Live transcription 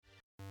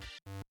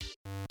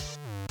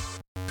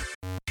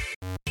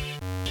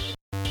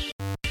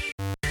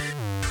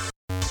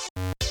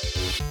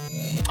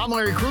I'm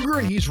Larry Krueger,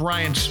 and he's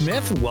Ryan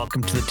Smith.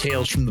 Welcome to the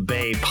Tales from the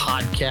Bay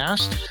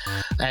podcast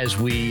as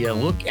we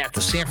look at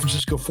the San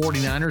Francisco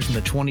 49ers in the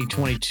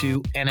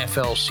 2022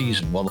 NFL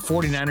season. Well, the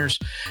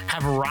 49ers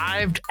have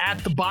arrived at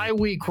the bye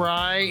week,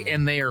 Rye,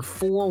 and they are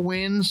 4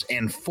 wins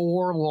and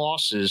 4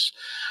 losses.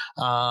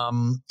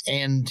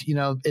 And, you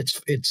know,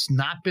 it's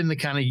not been the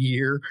kind of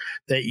year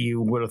that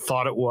you would have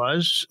thought it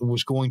was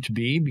going to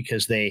be,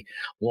 because they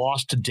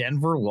lost to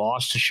Denver,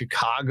 lost to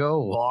Chicago,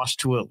 lost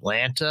to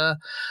Atlanta.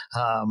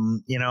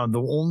 You know,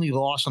 the only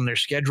loss on their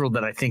schedule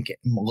that I think a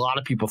lot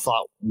of people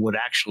thought would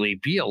actually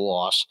be a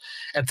loss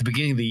at the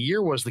beginning of the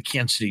year was the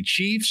Kansas City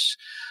Chiefs.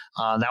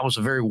 That was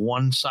a very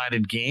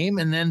one-sided game.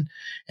 And then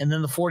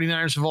the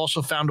 49ers have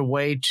also found a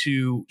way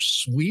to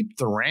sweep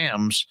the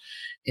Rams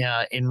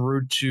en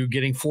route to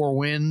getting 4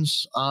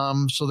 wins.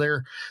 So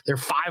they're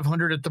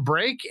 500 at the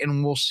break,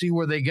 and we'll see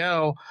where they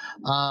go.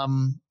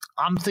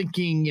 I'm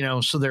thinking, you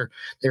know, so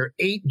they're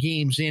 8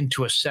 games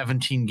into a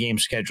 17-game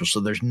schedule. So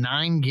there's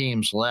 9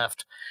 games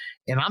left,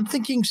 and I'm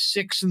thinking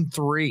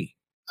 6-3.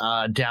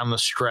 Down the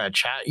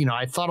stretch. You know,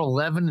 I thought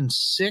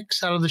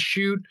 11-6 out of the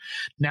chute.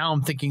 Now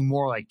I'm thinking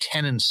more like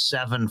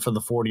 10-7 for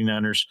the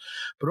 49ers.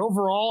 But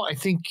overall, I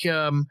think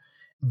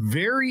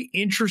very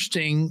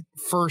interesting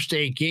first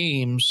 8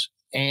 games.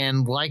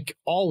 And like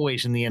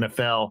always in the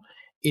NFL,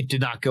 it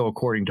did not go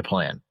according to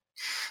plan.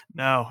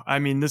 No, I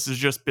mean, this has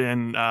just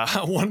been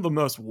one of the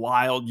most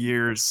wild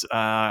years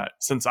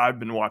since I've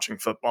been watching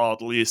football,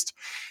 at least.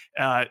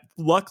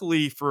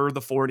 Luckily for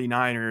the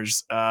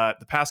 49ers,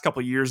 the past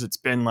couple of years, it's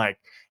been like,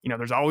 you know,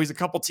 there's always a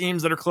couple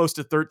teams that are close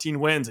to 13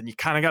 wins, and you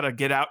kind of got to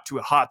get out to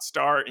a hot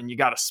start, and you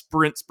got to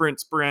sprint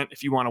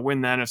if you want to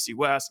win the NFC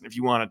West and if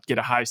you want to get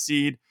a high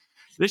seed.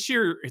 This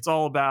year, it's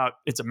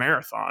a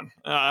marathon.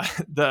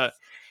 The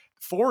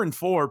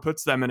 4-4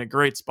 puts them in a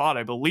great spot.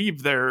 I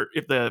believe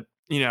if the,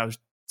 you know,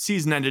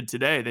 season ended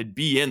today, they'd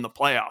be in the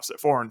playoffs at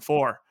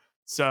 4-4.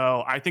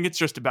 So I think it's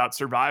just about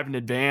survive in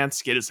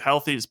advance, get as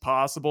healthy as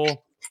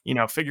possible, you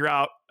know, figure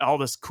out all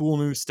this cool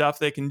new stuff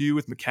they can do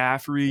with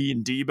McCaffrey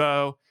and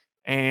Debo.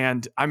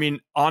 And I mean,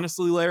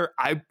 honestly, Larry,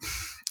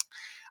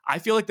 I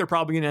feel like they're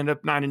probably going to end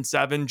up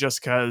 9-7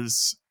 just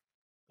because,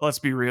 let's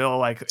be real,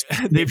 like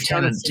they've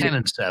 10-7,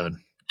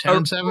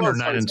 10-7 or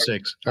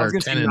 9-6 or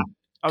 10.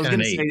 I was going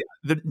to say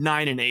the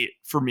 9-8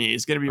 for me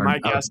is going to be my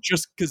guess,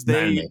 just because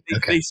they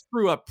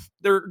screw up.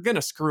 They're going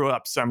to screw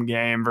up some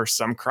game versus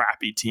some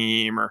crappy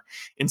team, or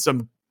in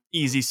some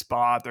easy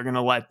spot they're going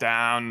to let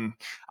down.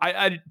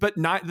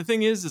 The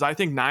thing is I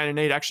think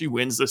 9-8 actually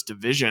wins this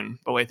division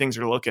the way things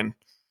are looking.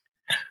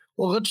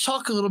 Well, let's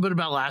talk a little bit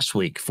about last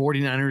week.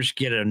 49ers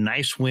get a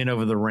nice win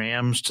over the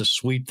Rams to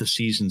sweep the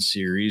season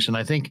series. And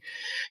I think,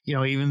 you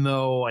know, even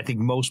though I think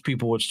most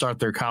people would start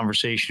their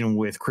conversation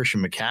with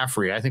Christian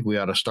McCaffrey, I think we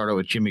ought to start out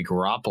with Jimmy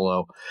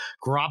Garoppolo.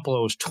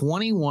 Garoppolo is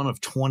 21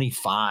 of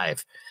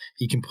 25.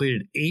 He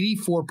completed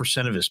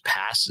 84% of his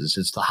passes.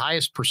 It's the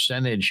highest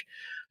percentage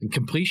and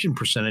completion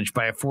percentage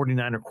by a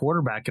 49er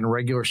quarterback in a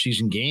regular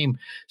season game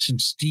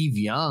since Steve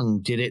Young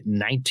did it in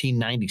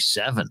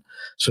 1997.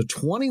 So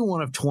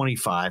 21 of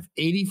 25,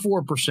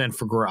 84%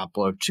 for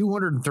Garoppolo,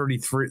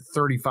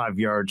 235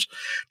 yards,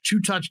 2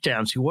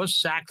 touchdowns. He was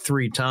sacked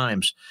 3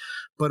 times.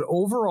 But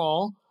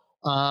overall,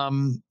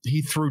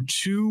 he threw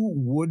 2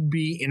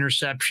 would-be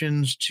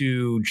interceptions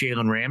to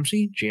Jalen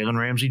Ramsey. Jalen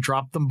Ramsey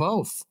dropped them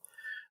both.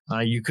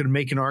 You could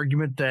make an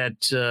argument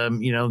that,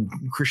 you know,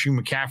 Christian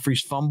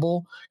McCaffrey's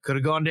fumble could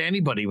have gone to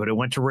anybody, but it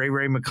went to Ray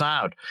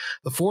McCloud.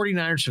 The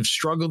 49ers have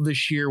struggled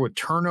this year with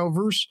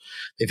turnovers.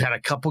 They've had a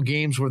couple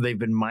games where they've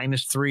been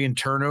 -3 in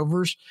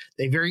turnovers.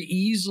 They very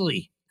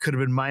easily could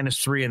have been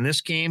 -3 in this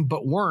game,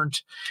 but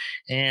weren't.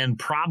 And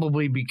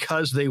probably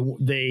because they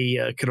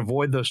could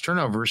avoid those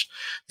turnovers,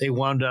 they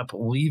wound up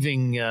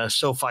leaving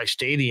SoFi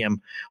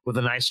Stadium with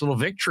a nice little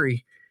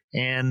victory.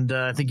 And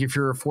I think if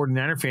you're a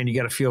 49er fan, you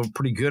got to feel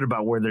pretty good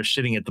about where they're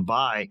sitting at the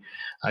bye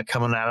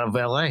coming out of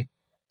L.A.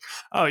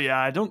 Oh, yeah.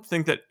 I don't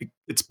think that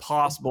it's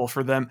possible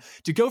for them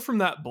to go from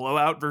that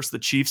blowout versus the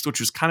Chiefs, which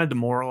was kind of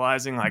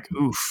demoralizing. Like,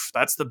 oof,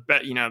 that's the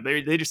bet. You know,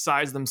 they just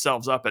sized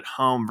themselves up at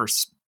home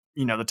versus,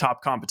 you know, the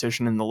top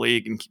competition in the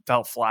league and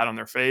fell flat on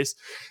their face.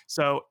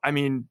 So, I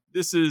mean,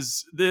 this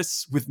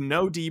with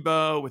no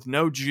Debo, with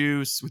no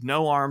Juice, with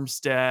no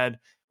Armstead,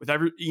 with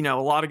a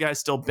lot of guys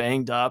still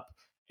banged up.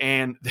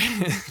 And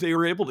they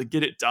were able to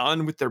get it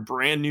done with their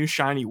brand new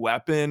shiny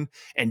weapon.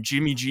 And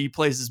Jimmy G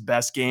plays his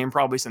best game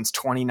probably since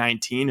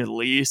 2019 at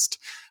least.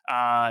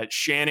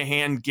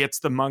 Shanahan gets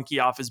the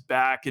monkey off his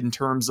back in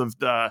terms of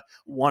the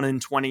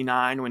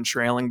 1-29 when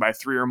trailing by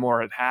 3 or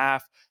more at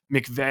half.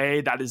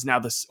 McVay, that is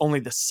now only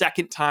the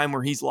second time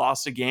where he's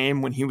lost a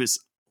game when he was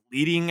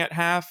leading at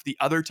half. The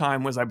other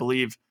time was, I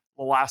believe,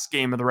 the last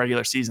game of the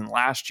regular season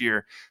last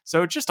year.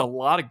 So just a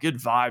lot of good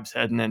vibes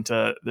heading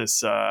into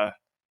this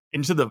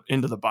into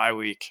the bye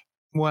week.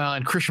 Well,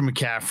 and Christian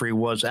McCaffrey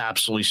was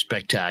absolutely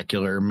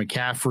spectacular.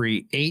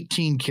 McCaffrey,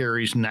 18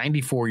 carries,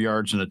 94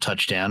 yards and a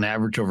touchdown,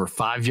 average over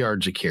 5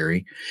 yards a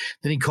carry.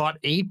 Then he caught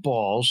 8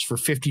 balls for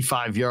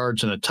 55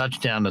 yards and a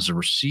touchdown as a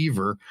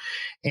receiver.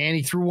 And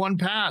he threw one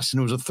pass, and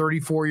it was a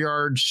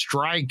 34-yard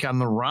strike on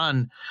the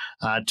run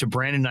to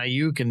Brandon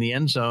Ayuk in the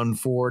end zone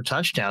for a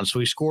touchdown. So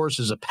he scores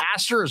as a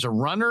passer, as a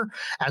runner,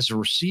 as a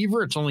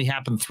receiver. It's only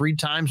happened 3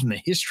 times in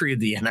the history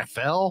of the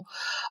NFL.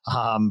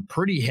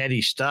 Pretty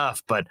heady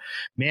stuff, but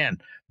man,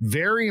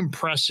 very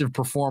impressive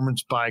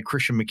performance by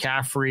Christian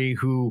McCaffrey,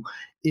 who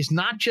is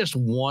not just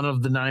one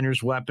of the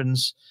Niners'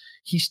 weapons.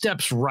 He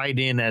steps right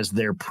in as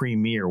their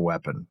premier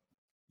weapon.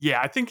 Yeah,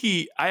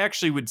 I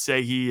actually would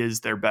say he is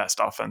their best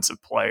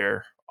offensive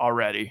player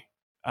already.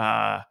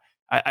 I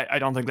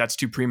don't think that's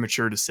too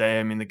premature to say.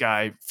 I mean, the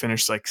guy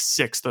finished like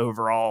 6th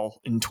overall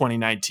in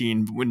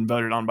 2019 when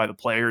voted on by the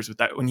players with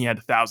that when he had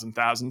a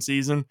 1,000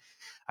 season.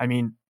 I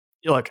mean,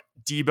 look,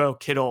 Debo,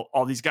 Kittle,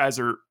 all these guys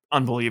are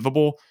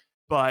unbelievable.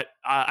 But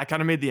I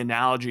kind of made the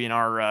analogy in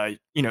our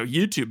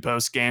YouTube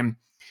post game,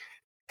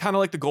 kind of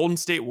like the Golden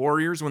State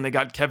Warriors when they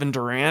got Kevin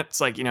Durant. It's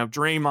like,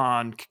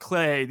 Draymond,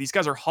 Clay, these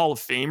guys are Hall of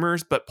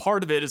Famers, but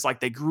part of it is like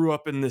they grew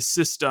up in this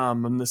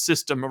system and the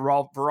system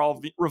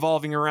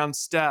revolving around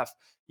Steph.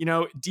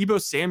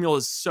 Debo Samuel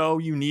is so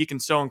unique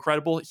and so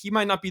incredible. He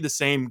might not be the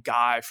same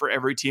guy for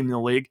every team in the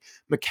league.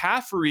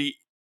 McCaffrey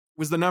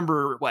was the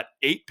number,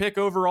 8 pick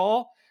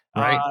overall?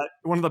 Right.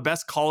 One of the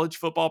best college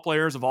football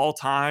players of all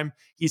time.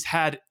 He's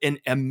had an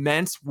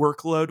immense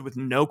workload with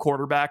no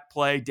quarterback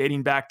play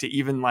dating back to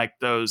even like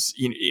those,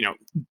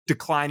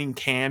 declining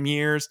Cam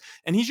years.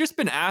 And he's just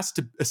been asked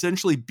to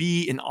essentially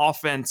be an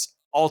offense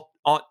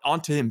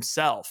onto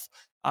himself,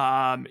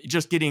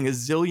 just getting a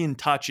zillion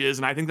touches.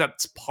 And I think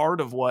that's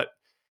part of what,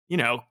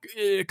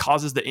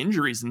 causes the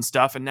injuries and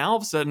stuff. And now all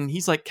of a sudden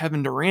he's like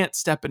Kevin Durant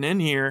stepping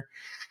in here.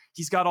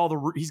 He's got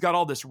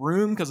all this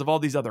room because of all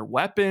these other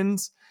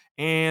weapons.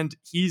 And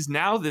he's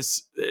now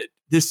this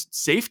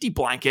safety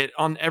blanket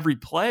on every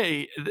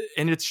play,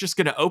 and it's just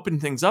going to open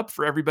things up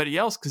for everybody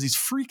else because he's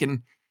freaked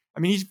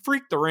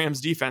the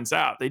Rams defense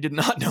out. They did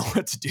not know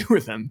what to do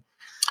with him.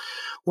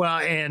 Well,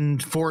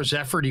 and for his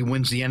effort, he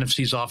wins the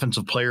NFC's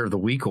Offensive Player of the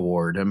Week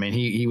award. I mean,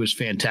 he was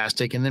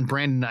fantastic. And then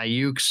Brandon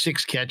Ayuk,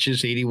 6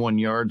 catches, 81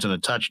 yards and a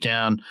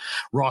touchdown.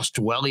 Ross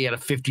Dwelly had a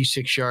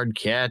 56-yard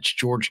catch.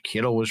 George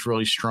Kittle was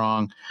really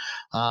strong.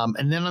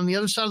 And then on the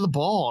other side of the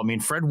ball, I mean,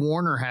 Fred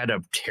Warner had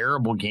a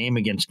terrible game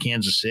against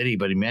Kansas City,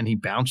 but he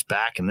bounced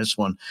back in this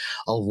one.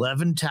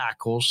 11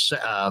 tackles,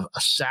 a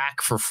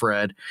sack for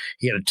Fred.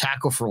 He had a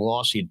tackle for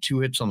loss. He had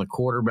 2 hits on the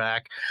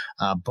quarterback.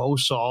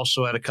 Bosa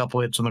also had a couple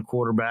hits on the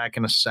quarterback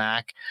and a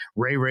sack.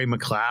 Ray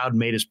McLeod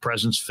made his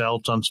presence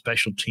felt on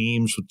special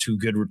teams with 2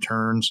 good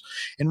returns.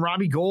 And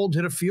Robbie Gould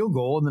hit a field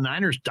goal, and the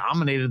Niners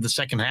dominated the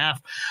second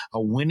half,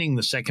 winning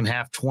the second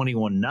half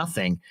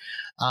 21-0.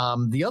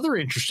 The other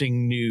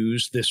interesting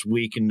news this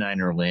week in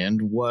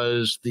Ninerland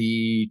was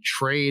the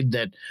trade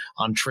that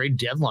on trade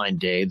deadline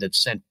day that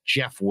sent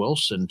Jeff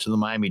Wilson to the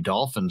Miami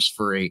Dolphins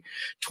for a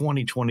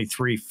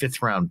 2023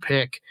 5th-round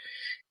pick.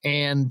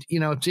 And,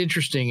 it's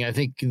interesting. I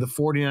think the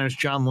 49ers,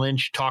 John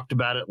Lynch, talked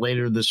about it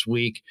later this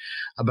week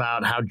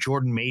about how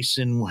Jordan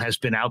Mason has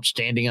been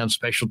outstanding on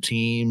special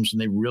teams,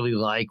 and they really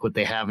like what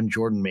they have in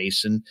Jordan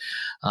Mason,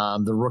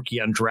 the rookie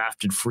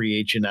undrafted free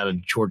agent out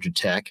of Georgia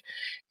Tech.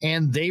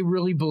 And they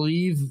really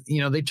believe,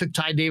 they took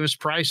Ty Davis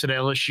Price at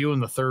LSU in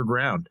the 3rd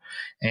round,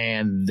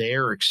 and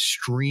they're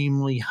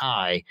extremely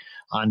high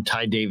on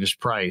Ty Davis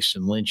Price,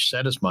 and Lynch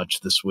said as much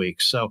this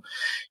week. So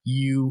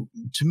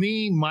to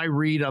me, my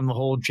read on the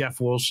whole Jeff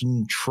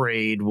Wilson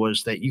trade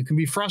was that you can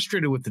be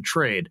frustrated with the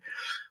trade,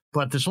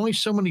 but there's only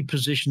so many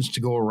positions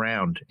to go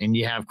around. And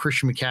you have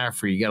Christian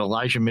McCaffrey, you got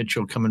Elijah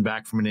Mitchell coming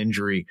back from an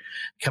injury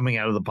coming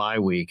out of the bye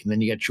week. And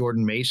then you got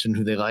Jordan Mason,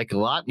 who they like a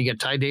lot. And you got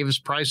Ty Davis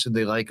Price, who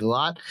they like a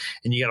lot.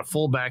 And you got a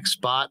fullback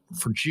spot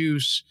for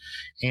Juice.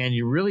 And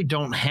you really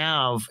don't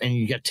have, and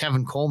you got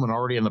Tevin Coleman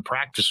already in the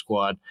practice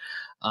squad.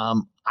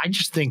 I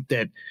just think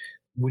that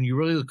when you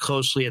really look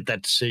closely at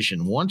that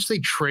decision, once they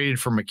traded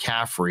for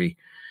McCaffrey,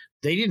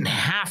 they didn't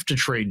have to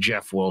trade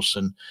Jeff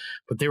Wilson,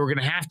 but they were going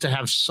to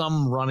have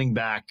some running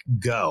back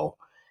go.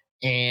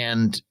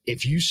 And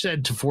if you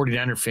said to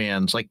 49er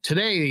fans, like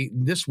today,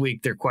 this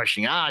week, they're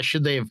questioning,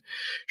 should they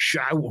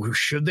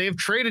have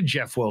traded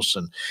Jeff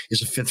Wilson?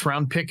 Is a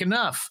 5th-round pick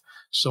enough?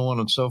 So on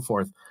and so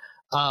forth.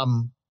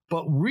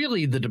 But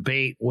really the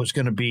debate was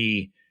going to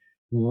be,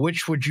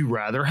 which would you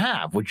rather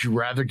have? Would you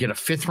rather get a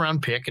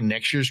 5th-round pick in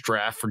next year's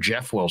draft for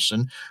Jeff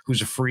Wilson,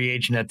 who's a free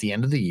agent at the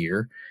end of the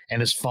year and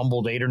has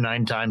fumbled 8 or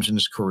 9 times in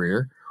his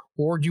career?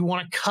 Or do you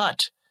want to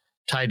cut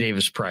Ty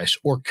Davis Price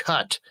or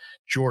cut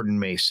Jordan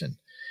Mason?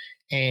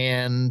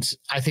 And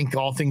I think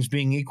all things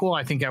being equal,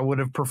 I think I would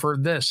have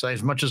preferred this.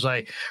 As much as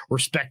I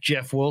respect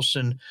Jeff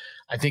Wilson,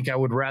 I think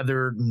I'd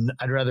rather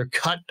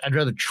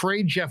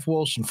trade Jeff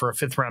Wilson for a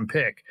 5th-round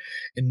pick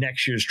in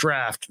next year's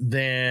draft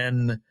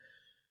than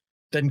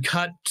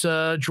cut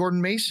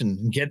Jordan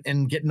Mason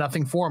and get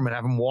nothing for him and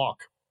have him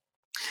walk.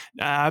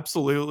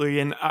 Absolutely.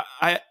 And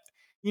I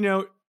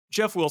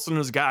Jeff Wilson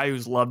is a guy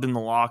who's loved in the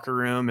locker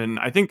room, and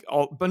I think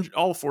all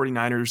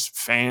 49ers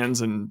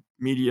fans and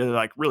media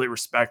like really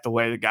respect the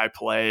way the guy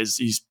plays.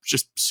 He's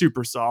just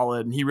super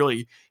solid, and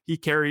he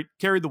carried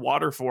the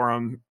water for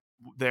him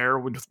there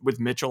with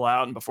Mitchell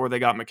out, and before they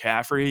got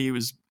McCaffrey, he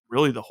was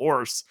really the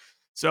horse.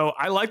 So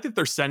I like that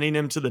they're sending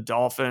him to the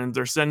Dolphins.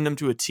 They're sending him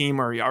to a team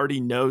where he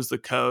already knows the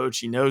coach,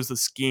 he knows the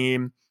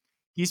scheme.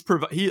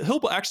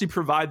 He'll actually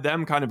provide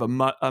them kind of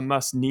a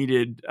much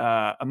needed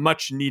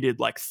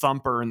like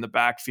thumper in the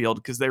backfield,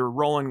 because they were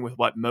rolling with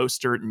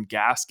Mostert and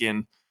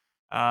Gaskin.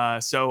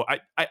 So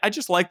I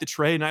just like the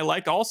trade, and I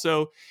like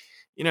also,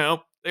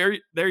 there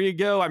you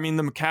go. I mean,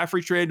 the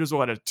McCaffrey trade was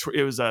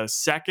it was a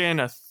second,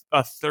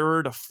 a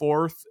third, a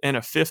fourth, and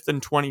a fifth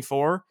and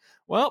 24.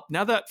 Well,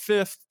 now that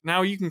fifth,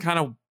 now you can kind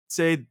of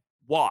say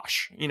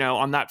wash,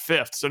 on that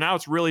fifth. So now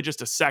it's really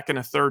just a second,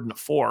 a third, and a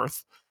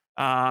fourth.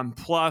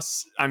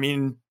 Plus, I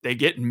mean, they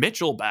get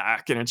Mitchell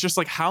back, and it's just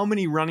like, how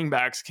many running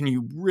backs can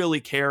you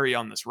really carry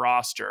on this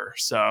roster?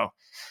 So,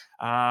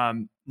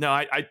 no,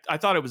 I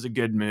thought it was a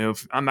good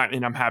move. I'm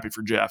happy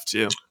for Jeff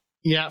too.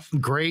 Yeah,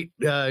 great.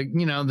 They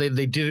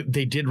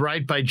did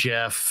right by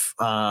Jeff.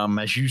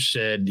 As you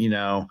said,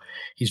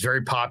 he's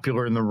very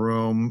popular in the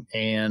room,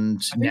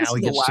 and now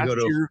he gets to go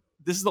to.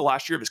 This is the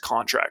last year of his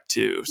contract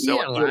too. So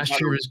last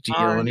year of his deal,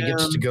 and he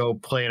gets to go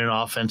play in an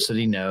offense that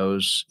he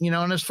knows.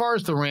 And as far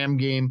as the Ram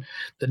game,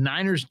 the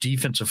Niners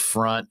defensive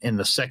front in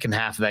the second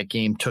half of that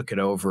game took it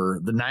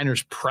over. The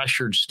Niners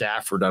pressured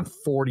Stafford on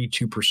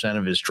 42%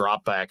 of his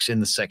dropbacks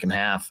in the second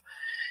half.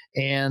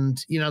 And,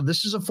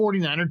 this is a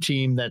 49er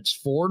team that's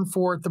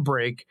 4-4 at the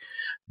break,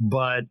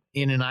 but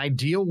in an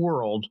ideal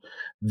world,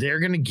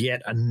 they're going to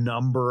get a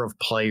number of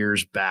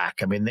players back.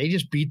 I mean, they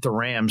just beat the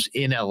Rams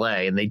in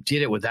LA, and they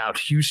did it without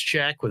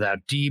Juszczyk, without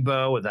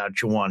Debo, without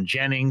Jawan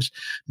Jennings,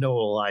 no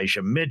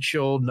Elijah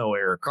Mitchell, no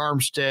Eric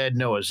Armstead,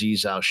 no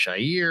Azeez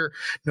Al-Shaair,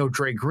 no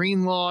Dre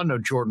Greenlaw, no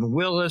Jordan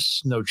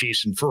Willis, no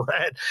Jason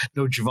Verrett,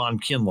 no Javon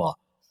Kinlaw.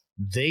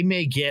 They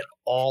may get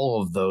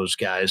all of those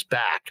guys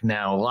back.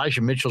 Now,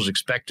 Elijah Mitchell's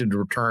expected to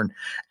return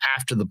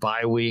after the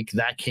bye week.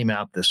 That came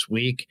out this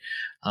week.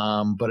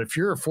 But if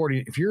you're a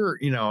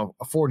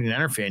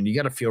 49er fan, you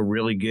got to feel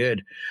really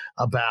good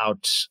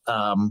about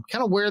kind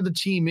of where the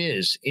team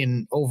is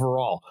in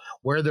overall,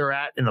 where they're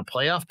at in the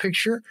playoff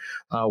picture,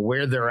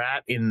 where they're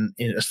at in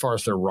as far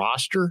as their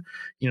roster.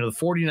 The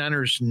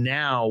 49ers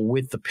now,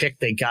 with the pick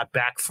they got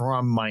back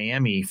from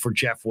Miami for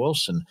Jeff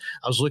Wilson,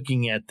 I was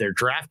looking at their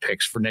draft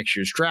picks for next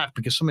year's draft,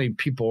 because so many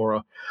people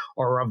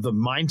are of the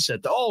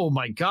mindset that, oh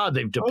my God,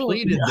 they've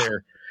depleted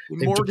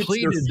they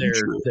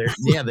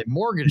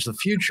mortgaged the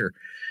future.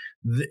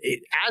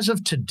 As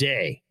of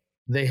today,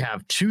 they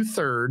have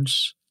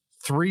 2/3,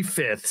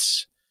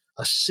 3/5,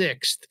 a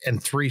 1/6, and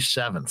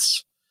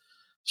 3/7.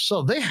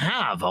 So they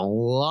have a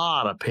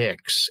lot of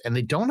picks, and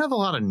they don't have a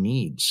lot of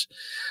needs.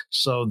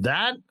 So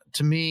that,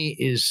 to me,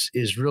 is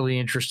really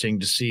interesting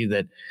to see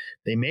that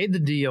they made the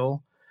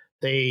deal.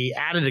 They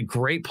added a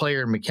great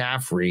player in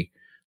McCaffrey.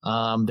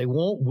 They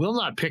will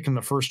not pick in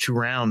the first 2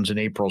 rounds in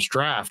April's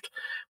draft,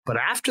 but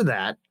after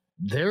that,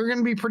 they're going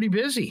to be pretty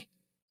busy.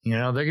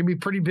 They're going to be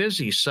pretty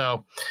busy.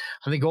 So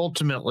I think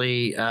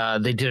ultimately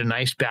they did a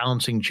nice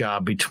balancing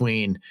job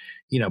between,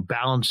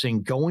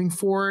 balancing going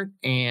for it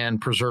and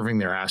preserving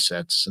their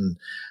assets.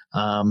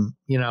 And,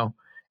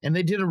 and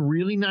they did a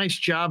really nice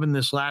job in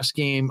this last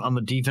game on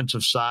the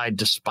defensive side,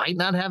 despite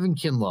not having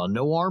Kinlaw,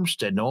 no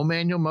Armstead, no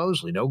Emmanuel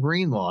Mosley, no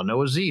Greenlaw, no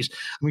Azeez. I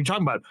mean, you're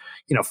talking about,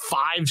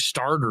 5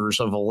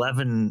 starters of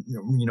 11,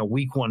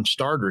 week 1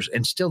 starters,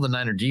 and still the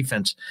Niner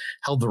defense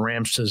held the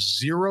Rams to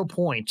 0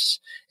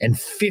 points and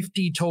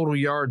 50 total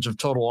yards of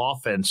total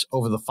offense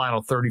over the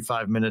final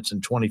 35 minutes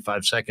and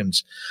 25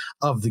 seconds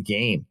of the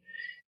game.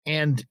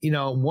 And,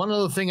 one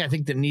other thing I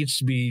think that needs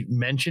to be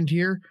mentioned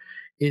here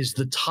is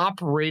the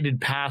top-rated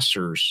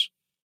passers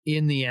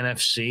in the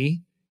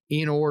NFC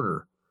in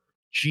order.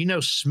 Geno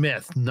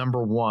Smith,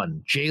 number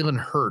 1. Jalen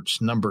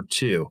Hurts, number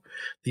 2.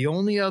 The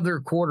only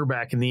other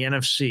quarterback in the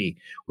NFC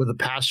with a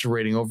passer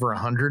rating over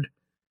 100,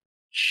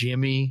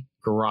 Jimmy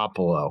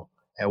Garoppolo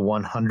at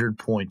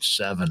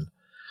 100.7.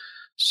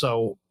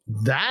 So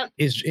that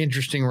is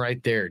interesting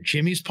right there.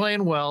 Jimmy's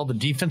playing well. The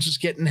defense is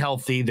getting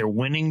healthy. They're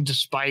winning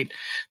despite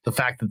the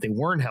fact that they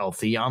weren't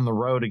healthy on the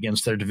road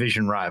against their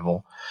division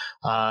rival.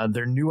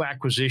 Their new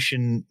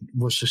acquisition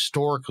was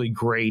historically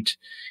great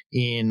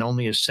in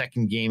only a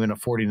second game in a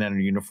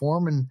 49er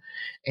uniform.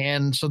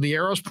 And so the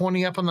arrow's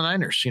pointing up on the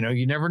Niners.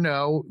 You never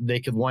know. They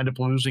could wind up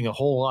losing a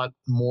whole lot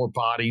more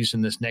bodies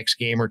in this next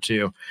game or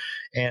two,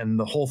 and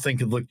the whole thing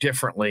could look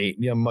differently,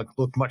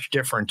 look much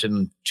different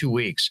in 2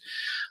 weeks.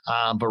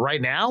 But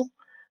right now,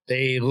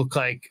 they look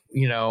like,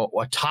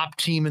 a top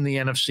team in the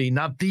NFC,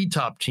 not the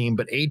top team,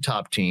 but a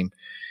top team.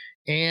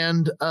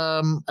 And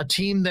a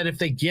team that if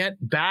they get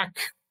back,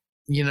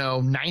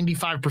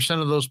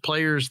 95% of those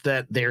players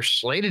that they're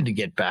slated to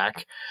get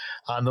back,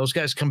 those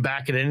guys come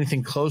back at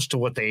anything close to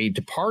what they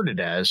departed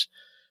as,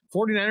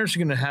 49ers are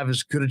going to have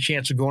as good a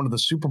chance of going to the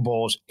Super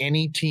Bowl as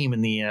any team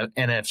in the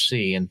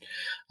NFC. And,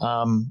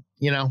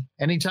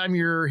 anytime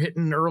you're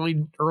hitting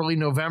early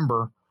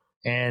November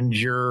and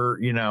you're,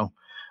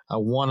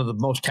 one of the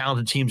most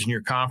talented teams in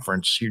your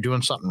conference, you're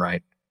doing something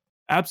right.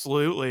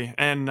 Absolutely.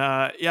 And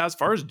as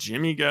far as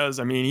Jimmy goes,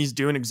 I mean, he's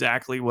doing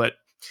exactly what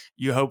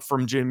you hope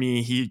from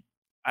Jimmy.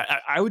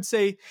 I would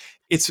say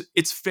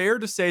it's fair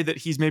to say that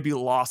he's maybe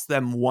lost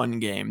them one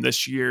game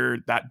this year.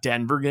 That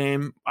Denver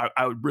game,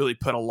 I would really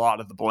put a lot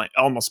of the blame,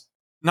 almost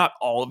not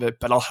all of it,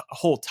 but a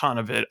whole ton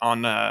of it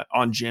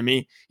on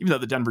Jimmy. Even though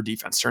the Denver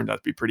defense turned out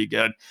to be pretty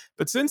good,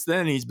 but since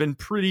then he's been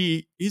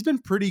pretty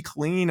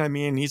clean. I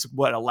mean, he's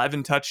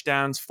 11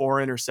 touchdowns, 4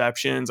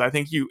 interceptions. I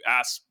think you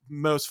ask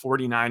most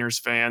 49ers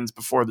fans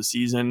before the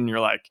season, you're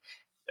like,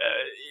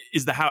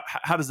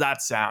 how does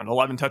that sound?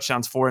 11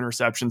 touchdowns, 4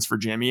 interceptions for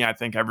Jimmy. I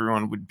think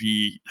everyone would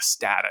be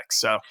ecstatic.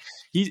 So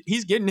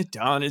he's getting it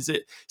done. Is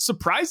it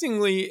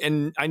surprisingly?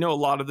 And I know a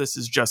lot of this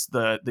is just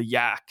the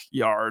yak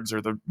yards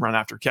or the run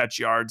after catch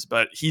yards,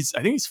 but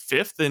I think he's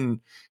 5th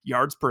in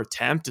yards per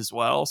attempt as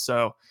well.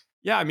 So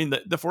yeah, I mean the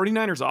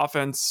 49ers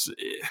offense,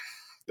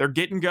 they're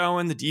getting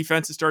going. The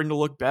defense is starting to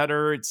look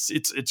better. It's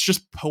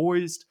just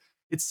poised.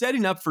 It's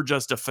setting up for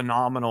just a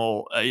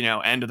phenomenal,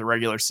 end of the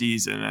regular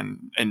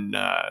season and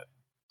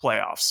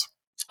playoffs.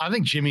 I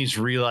think Jimmy's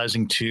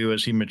realizing too,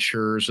 as he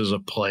matures as a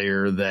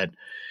player, that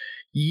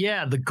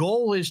the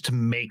goal is to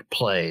make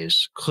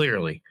plays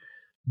clearly,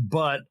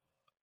 but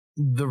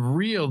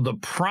the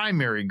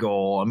primary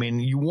goal, I mean,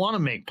 you want to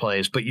make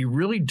plays, but you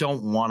really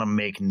don't want to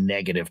make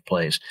negative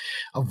plays.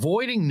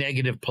 Avoiding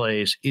negative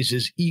plays is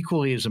as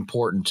equally as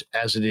important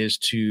as it is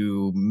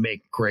to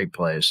make great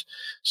plays.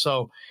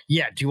 So,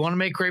 do you want to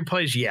make great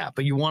plays? Yeah,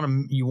 but you want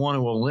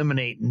to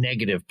eliminate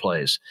negative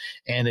plays.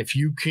 And if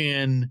you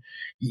can,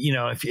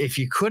 if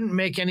you couldn't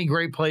make any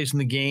great plays in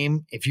the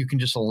game, if you can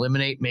just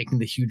eliminate making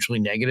the hugely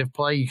negative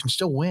play, you can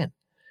still win.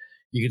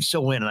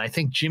 And I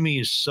think Jimmy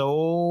is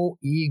so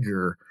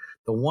eager.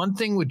 The one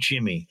thing with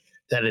Jimmy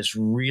that is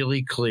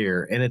really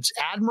clear, and it's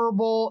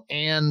admirable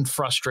and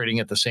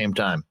frustrating at the same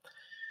time,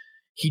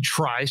 he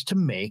tries to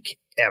make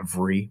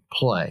every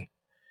play.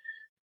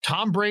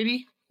 Tom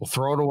Brady will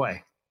throw it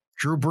away.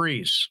 Drew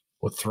Brees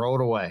will throw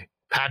it away.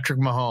 Patrick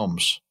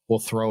Mahomes will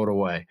throw it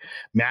away.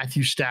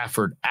 Matthew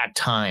Stafford, at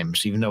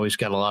times, even though he's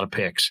got a lot of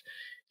picks,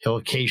 he'll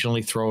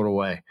occasionally throw it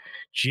away.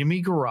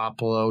 Jimmy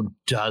Garoppolo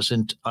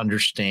doesn't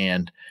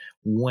understand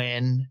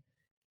when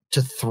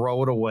to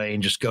throw it away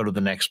and just go to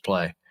the next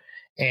play.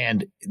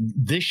 And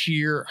this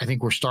year, I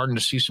think we're starting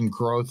to see some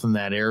growth in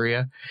that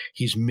area.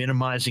 He's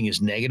minimizing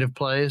his negative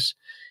plays.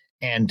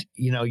 And,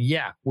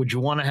 would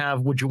you want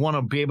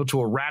to be able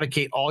to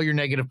eradicate all your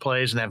negative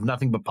plays and have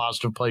nothing but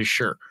positive plays?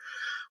 Sure.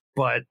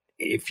 But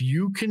if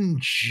you can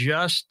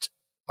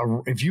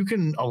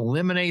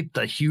eliminate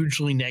the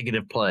hugely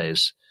negative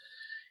plays,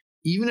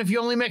 even if you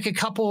only make a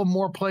couple of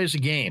more plays a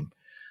game,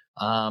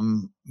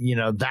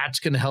 that's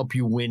going to help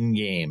you win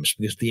games,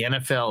 because the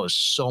NFL is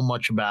so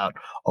much about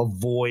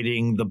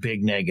avoiding the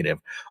big negative,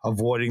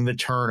 avoiding the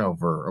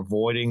turnover,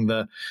 avoiding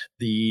the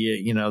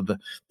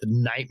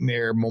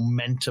nightmare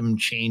momentum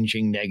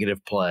changing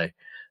negative play.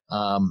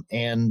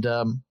 And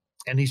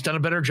he's done a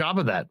better job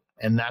of that.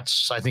 And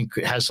that's, I think,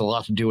 has a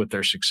lot to do with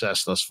their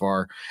success thus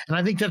far. And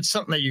I think that's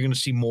something that you're going to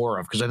see more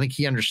of, because I think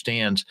he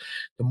understands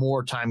the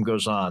more time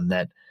goes on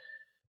that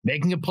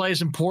making a play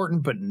is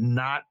important, but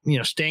not,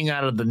 staying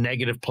out of the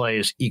negative play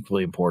is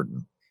equally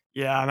important.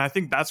 Yeah, and I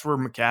think that's where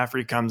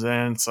McCaffrey comes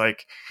in. It's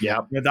like,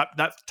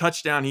 that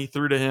touchdown he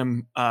threw to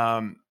him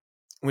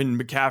when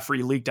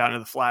McCaffrey leaked out into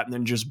the flat and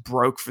then just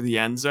broke for the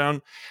end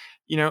zone.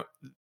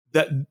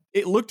 That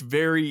it looked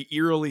very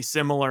eerily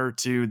similar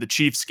to the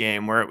Chiefs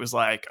game, where it was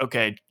like,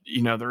 okay,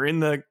 they're in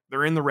the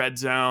red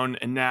zone,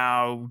 and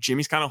now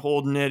Jimmy's kind of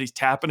holding it. He's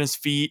tapping his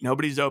feet.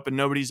 Nobody's open.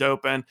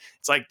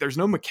 It's like there's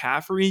no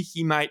McCaffrey.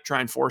 He might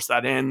try and force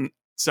that in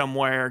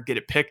somewhere, get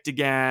it picked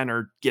again,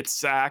 or get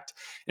sacked.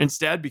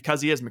 Instead, because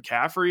he has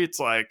McCaffrey, it's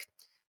like,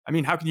 I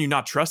mean, how can you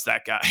not trust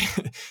that guy?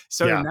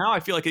 Now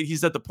I feel like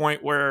he's at the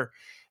point where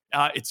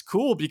it's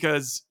cool,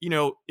 because,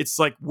 it's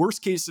like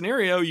worst case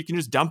scenario, you can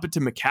just dump it to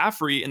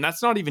McCaffrey, and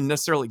that's not even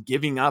necessarily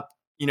giving up.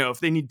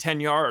 If they need 10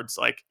 yards,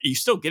 like, you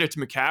still get it to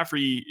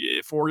McCaffrey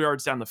 4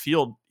 yards down the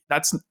field.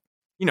 That's,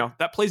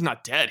 that play's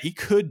not dead. He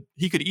could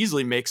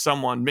easily make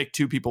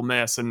 2 people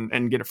miss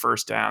and get a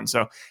first down.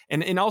 So,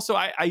 and also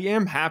I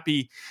am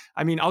happy.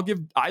 I mean,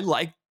 I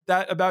like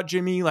that about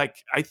Jimmy.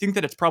 Like, I think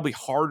that it's probably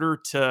harder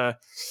to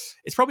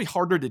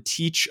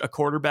teach a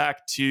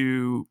quarterback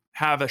to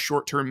have a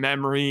short-term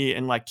memory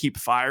and like keep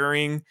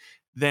firing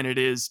than it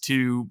is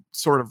to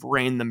sort of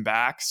rein them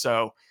back.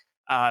 So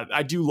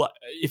I do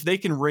if they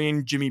can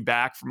rein Jimmy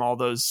back from all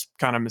those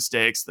kind of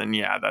mistakes, then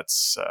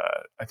that's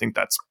I think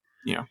that's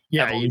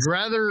you'd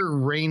rather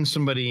rein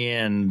somebody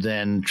in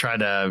than try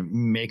to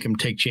make them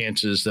take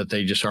chances that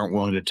they just aren't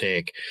willing to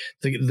take.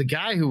 The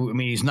guy who, I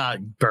mean, he's not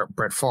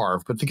Brett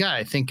Favre, but the guy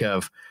I think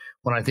of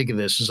when I think of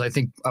this is I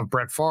think of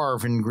Brett Favre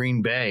in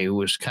Green Bay, who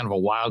was kind of a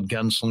wild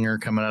gunslinger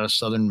coming out of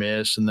Southern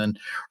Miss, and then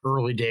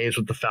early days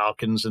with the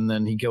Falcons, and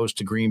then he goes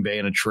to Green Bay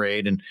in a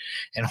trade, and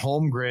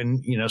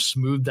Holmgren,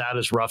 smoothed out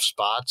his rough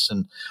spots,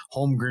 and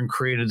Holmgren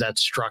created that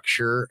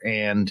structure,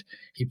 and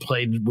he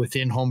played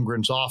within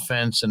Holmgren's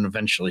offense, and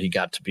eventually he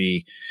got to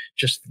be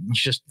just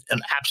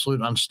an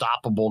absolute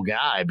unstoppable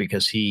guy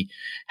because he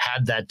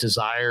had that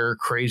desire,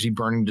 crazy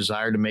burning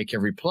desire to make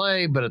every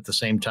play, but at the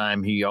same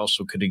time he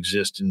also could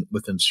exist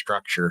within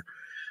structure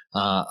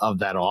of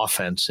that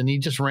offense, and he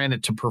just ran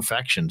it to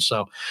perfection.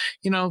 So,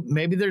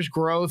 maybe there's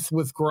growth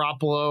with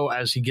Garoppolo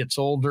as he gets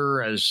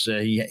older, as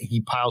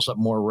he piles up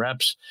more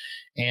reps,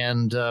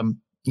 and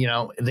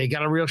they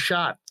got a real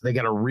shot.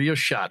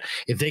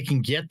 If they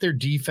can get their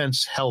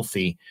defense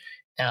healthy.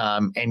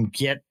 And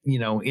get,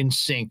 in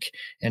sync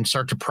and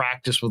start to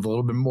practice with a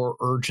little bit more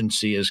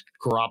urgency, as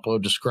Garoppolo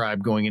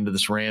described going into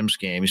this Rams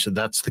game. He said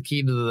that's the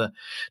key to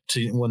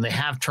when they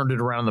have turned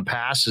it around in the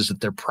past, is that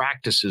their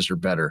practices are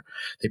better.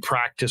 They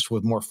practice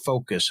with more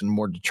focus and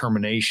more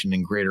determination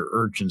and greater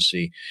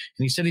urgency.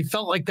 And he said he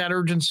felt like that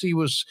urgency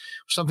was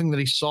something that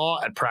he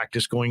saw at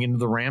practice going into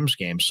the Rams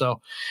game.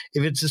 So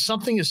if it's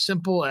something as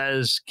simple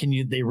as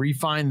they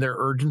refine their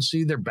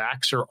urgency, their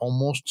backs are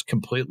almost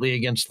completely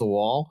against the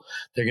wall.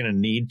 They're going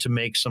to need to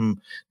make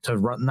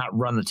not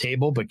run the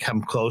table, but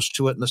come close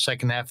to it in the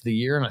second half of the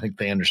year. And I think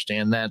they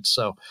understand that.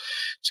 So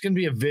it's going to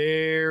be a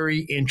very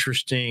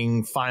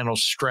interesting final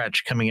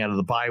stretch coming out of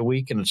the bye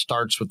week. And it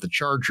starts with the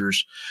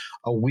Chargers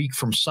a week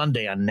from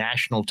Sunday on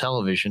national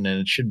television.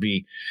 And it should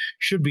be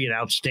an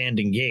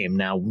outstanding game.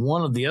 Now,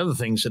 one of the other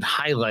things that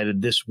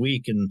highlighted this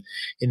week in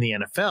the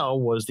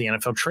NFL was the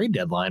NFL trade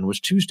deadline was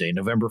Tuesday,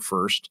 November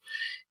 1st.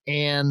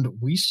 And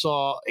we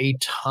saw a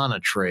ton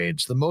of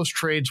trades, the most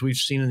trades we've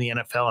seen in the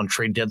NFL on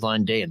trade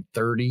deadline day in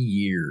 30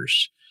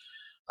 years.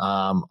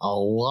 A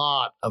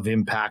lot of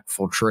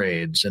impactful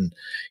trades. And,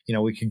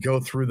 we could go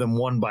through them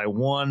one by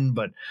one,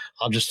 but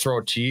I'll just throw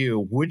it to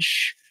you.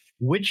 Which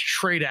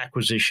trade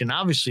acquisition?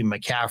 Obviously,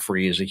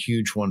 McCaffrey is a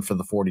huge one for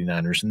the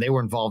 49ers, and they were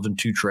involved in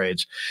two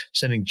trades,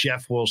 sending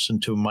Jeff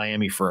Wilson to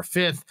Miami for a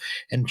 5th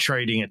and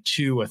trading a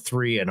 2, a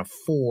 3, and a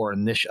 4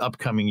 in this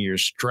upcoming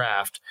year's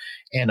draft,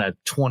 and a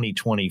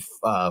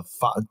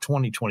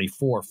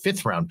 2024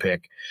 5th-round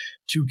pick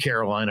to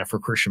Carolina for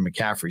Christian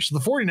McCaffrey. So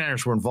the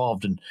 49ers were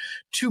involved in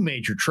two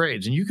major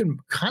trades, and you can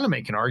kind of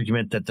make an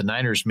argument that the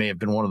Niners may have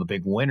been one of the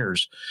big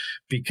winners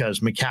because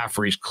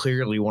McCaffrey is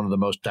clearly one of the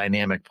most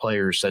dynamic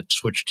players that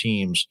switched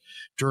teams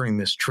during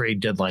this trade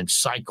deadline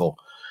cycle.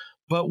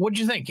 But what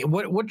do you think?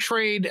 What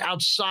trade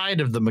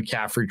outside of the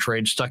McCaffrey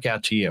trade stuck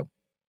out to you?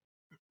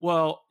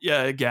 Well,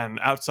 yeah, again,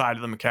 outside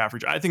of the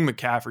McCaffrey, I think the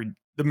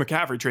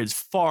McCaffrey trade is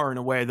far and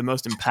away the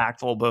most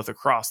impactful, both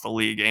across the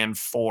league and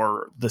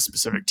for the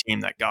specific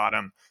team that got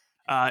him.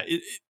 I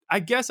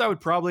guess I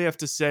would probably have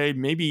to say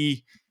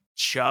maybe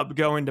Chubb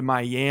going to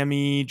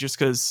Miami, just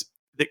because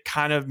it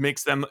kind of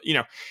makes them,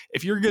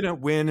 if you're going to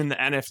win in the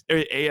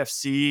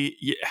AFC,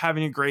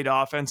 having a great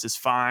offense is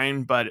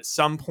fine, but at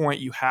some point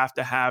you have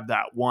to have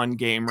that one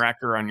game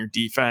wrecker on your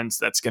defense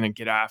that's going to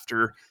get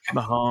after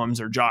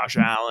Mahomes or Josh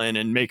Allen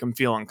and make them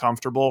feel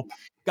uncomfortable.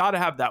 Got to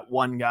have that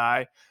one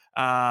guy.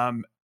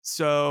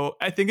 So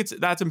I think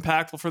that's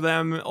impactful for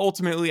them.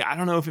 Ultimately, I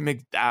don't know if it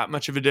makes that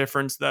much of a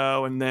difference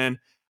though. And then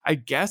I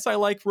guess I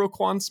like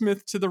Roquan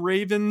Smith to the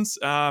Ravens.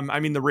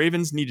 The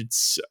Ravens needed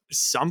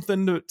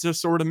something to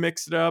sort of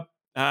mix it up.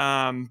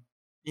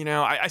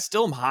 I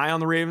still am high on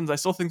the Ravens. I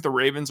still think the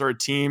Ravens are a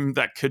team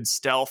that could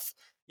stealth,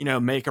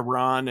 make a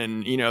run.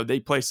 And, they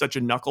play such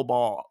a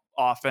knuckleball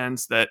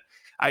offense that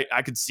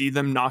I could see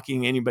them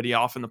knocking anybody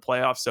off in the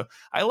playoffs. So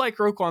I like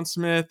Roquan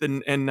Smith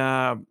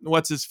and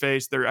what's his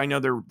face? I know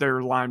their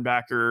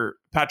linebacker,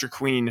 Patrick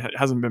Queen,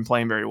 hasn't been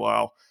playing very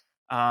well.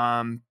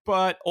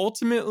 But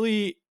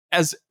ultimately,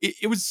 as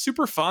it was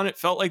super fun. It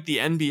felt like the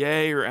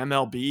NBA or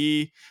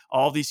MLB,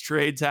 all these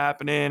trades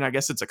happening. I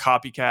guess it's a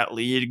copycat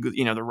league.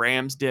 The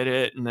Rams did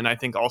it. And then I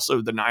think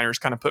also the Niners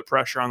kind of put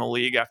pressure on the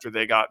league after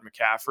they got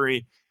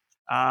McCaffrey.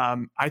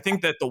 I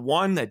think that the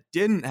one that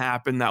didn't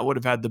happen that would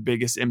have had the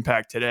biggest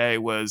impact today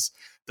was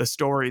the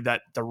story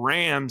that the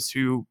Rams,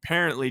 who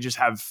apparently just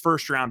have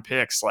first round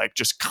picks, like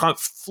just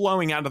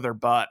flowing out of their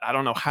butt. I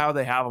don't know how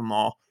they have them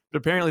all. But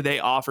apparently they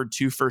offered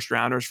 2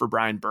 first-rounders for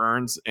Brian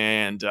Burns.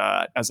 And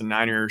as a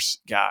Niners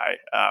guy,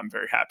 I'm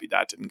very happy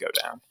that didn't go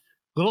down.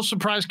 Little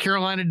surprised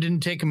Carolina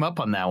didn't take him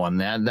up on that one.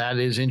 That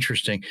is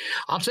interesting.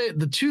 I'll say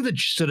the two that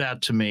stood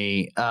out to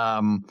me,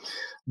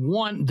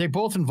 one, they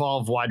both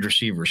involve wide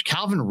receivers.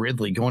 Calvin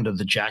Ridley going to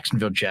the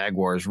Jacksonville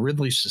Jaguars.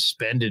 Ridley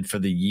suspended for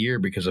the year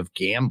because of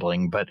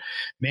gambling, but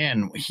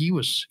man,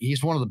 he's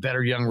one of the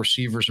better young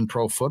receivers in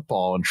pro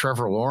football. And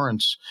Trevor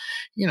Lawrence,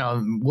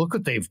 look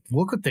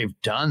what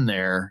they've done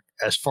there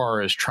as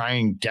far as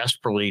trying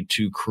desperately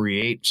to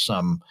create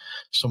some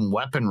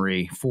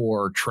weaponry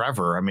for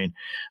Trevor. I mean,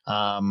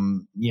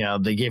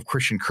 they gave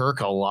Christian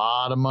Kirk a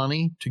lot of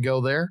money to go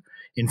there.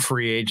 in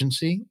free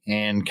agency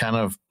and kind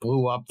of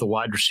blew up the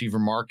wide receiver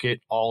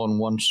market all in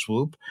one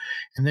swoop,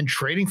 and then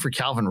trading for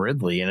Calvin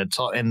Ridley. And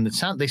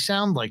they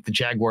sound like the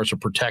Jaguars are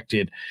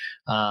protected,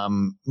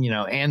 and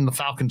the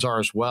Falcons are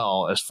as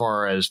well as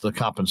far as the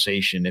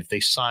compensation. If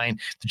the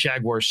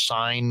Jaguars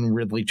sign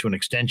Ridley to an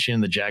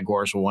extension, the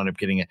Jaguars will wind up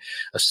getting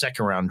a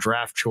second round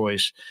draft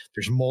choice.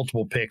 There's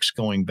multiple picks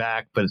going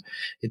back, but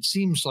it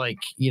seems like,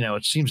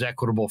 it seems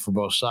equitable for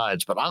both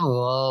sides. But I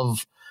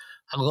love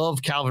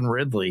Calvin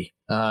Ridley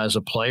as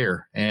a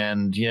player.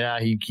 And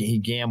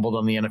he gambled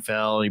on the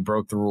NFL. He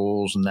broke the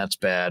rules, and that's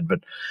bad.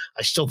 But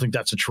I still think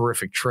that's a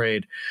terrific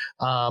trade.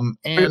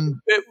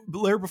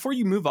 Blair, before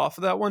you move off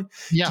of that one,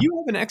 do you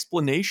have an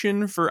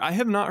explanation for? I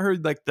have not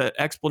heard like the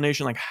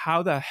explanation, like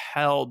how the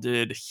hell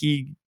did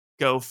he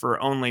go for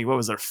only, what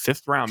was their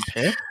 5th round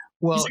pick?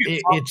 Well,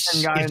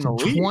 it's a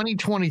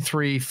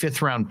 2023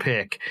 5th round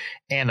pick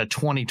and a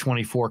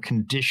 2024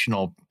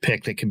 conditional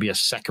pick that can be a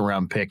second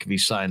round pick if he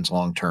signs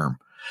long term.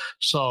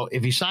 So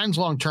if he signs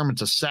long term,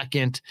 it's a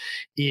second.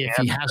 If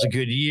he has a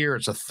good year,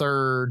 it's a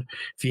third.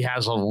 If he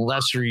has a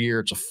lesser year,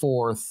 it's a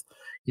fourth.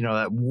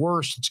 At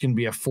worst, it's going to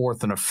be a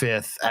fourth and a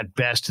fifth. At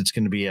best, it's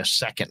going to be a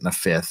second and a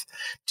fifth.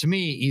 To me,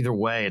 either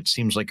way, it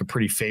seems like a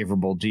pretty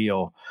favorable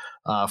deal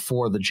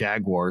for the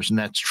Jaguars. And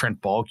that's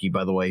Trent Baalke,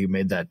 by the way, who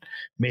made that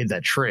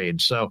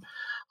trade. So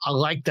I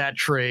like that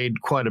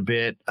trade quite a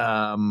bit.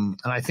 And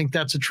I think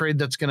that's a trade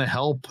that's going to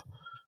help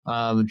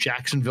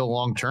Jacksonville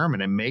long term,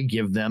 and it may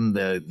give them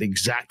the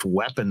exact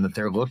weapon that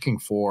they're looking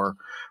for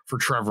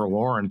Trevor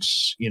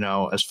Lawrence,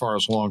 as far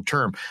as long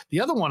term.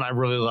 The other one I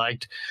really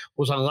liked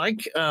was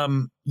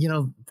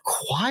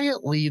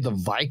quietly the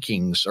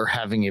Vikings are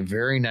having a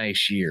very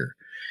nice year.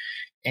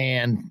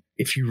 And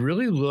if you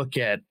really look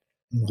at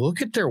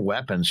their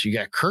weapons, you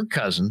got Kirk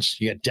Cousins,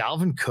 you got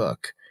Dalvin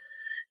Cook,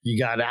 you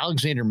got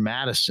Alexander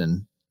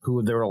Mattison,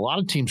 who there were a lot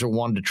of teams that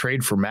wanted to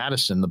trade for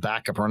Madison, the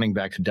backup running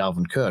back to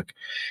Dalvin Cook.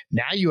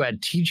 Now you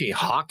add TJ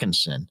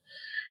Hawkinson.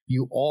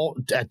 You all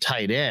at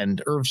tight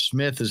end. Irv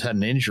Smith has had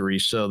an injury,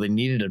 so they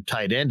needed a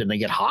tight end, and they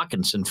get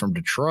Hawkinson from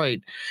Detroit.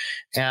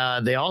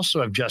 They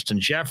also have Justin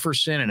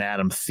Jefferson and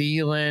Adam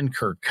Thielen,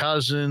 Kirk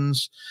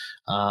Cousins.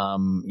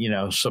 Some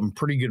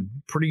pretty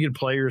good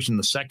players in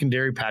the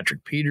secondary.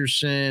 Patrick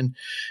Peterson.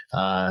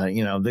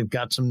 They've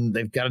got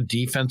a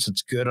defense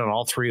that's good on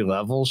all three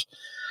levels.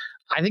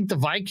 I think the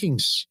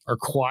Vikings are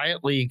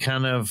quietly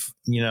kind of,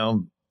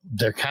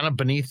 they're kind of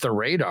beneath the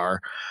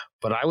radar.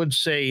 But I would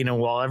say,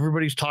 while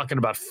everybody's talking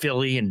about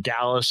Philly and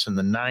Dallas and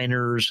the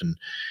Niners and,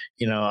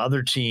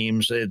 other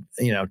teams,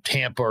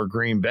 Tampa or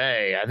Green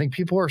Bay, I think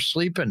people are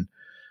sleeping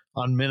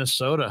on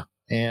Minnesota.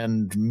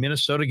 And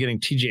Minnesota getting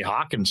TJ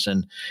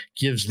Hawkinson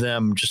gives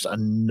them just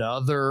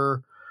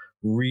another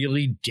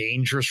really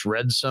dangerous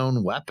red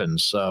zone weapon.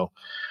 So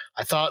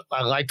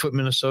I liked what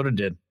Minnesota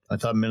did. I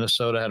thought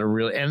Minnesota had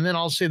and then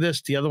I'll say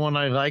this, the other one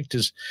I liked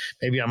is,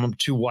 maybe I'm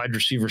too wide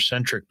receiver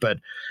centric, but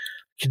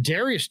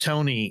Kadarius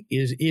Toney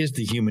is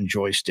the human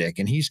joystick,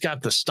 and he's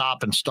got the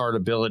stop and start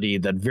ability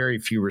that very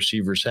few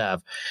receivers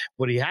have.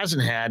 What he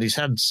hasn't had, he's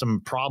had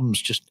some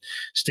problems just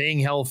staying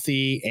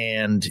healthy,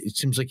 and it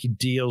seems like he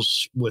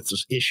deals with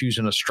issues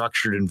in a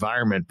structured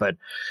environment. But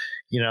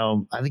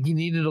I think he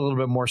needed a little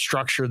bit more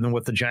structure than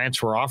what the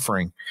Giants were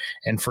offering.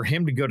 And for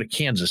him to go to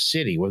Kansas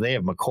City, where they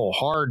have McCole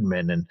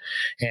Hardman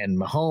and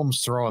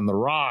Mahomes throwing the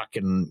rock,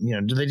 and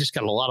they just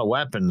got a lot of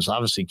weapons.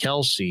 Obviously,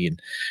 Kelsey and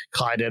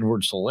Clyde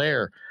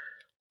Edwards-Helaire.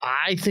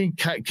 I think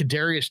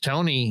Kadarius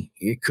Toney,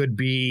 it could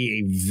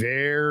be a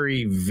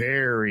very,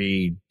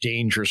 very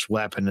dangerous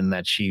weapon in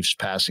that Chiefs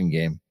passing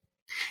game.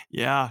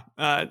 Yeah.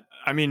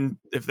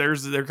 If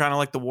they're kind of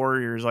like the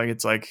Warriors, like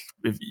it's like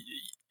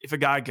if a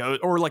guy goes,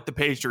 or like the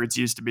Patriots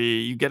used to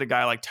be, you get a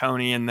guy like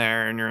Toney in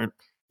there, and if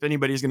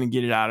anybody's going to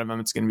get it out of him,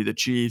 it's going to be the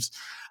Chiefs.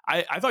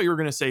 I thought you were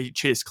going to say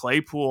Chase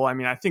Claypool.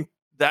 I think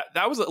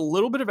that was a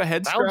little bit of a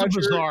head scratcher. That was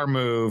a bizarre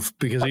move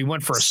because he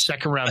went for a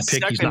second round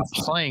pick. He's not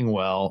playing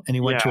well, and he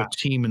went to a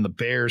team in the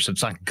Bears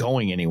that's not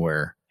going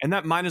anywhere. And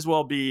that might as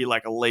well be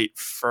like a late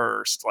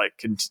first, like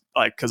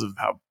because of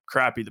how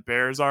crappy the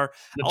Bears are.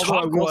 The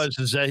talk was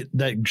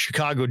that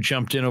Chicago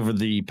jumped in over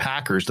the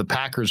Packers. The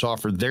Packers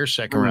offered their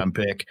second round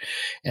pick,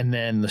 and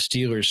then the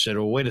Steelers said,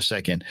 "Well, wait a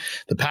second.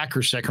 The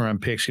Packers' second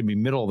round pick's gonna be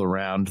middle of the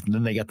round." And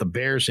then they got the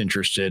Bears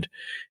interested,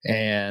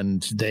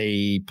 and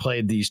they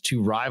played these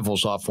two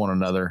rivals off one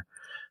another.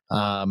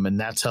 And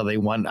that's how they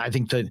won. I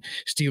think the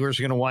Steelers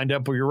are going to wind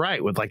up where you're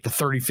right with like the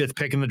 35th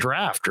pick in the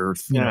draft or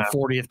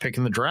 40th pick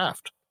in the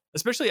draft.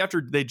 Especially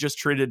after they just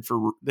traded to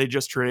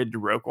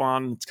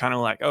Roquan. It's kind of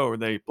like, oh, are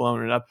they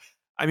blowing it up?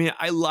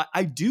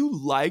 I do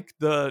like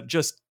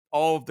just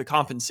all of the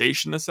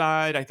compensation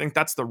aside. I think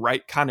that's the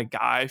right kind of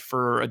guy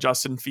for a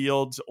Justin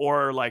Fields,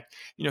 or like,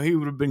 he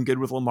would have been good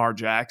with Lamar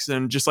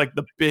Jackson, just like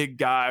the big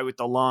guy with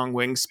the long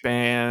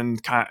wingspan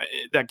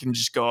that can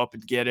just go up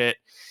and get it.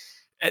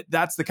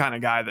 That's the kind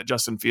of guy that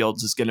Justin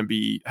Fields is going to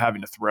be having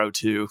to throw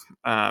to,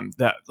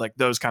 that like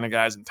those kind of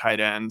guys and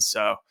tight ends.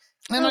 So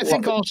And I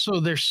think also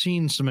they're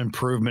seeing some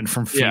improvement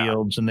from Yeah.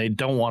 Fields, and they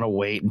don't want to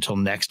wait until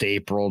next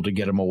April to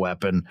get him a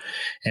weapon.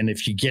 And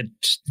if you get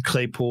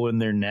Claypool in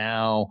there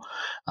now,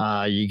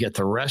 you get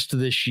the rest of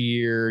this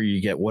year,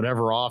 you get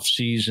whatever off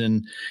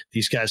season,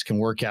 these guys can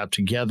work out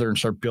together and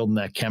start building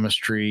that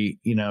chemistry.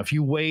 If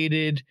you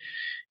waited,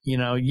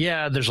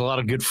 yeah, there's a lot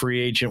of good free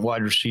agent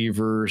wide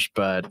receivers,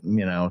 but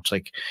it's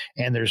like,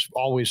 and there's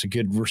always a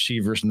good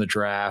receivers in the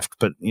draft,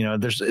 but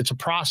it's a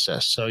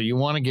process. So you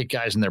want to get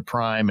guys in their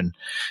prime, and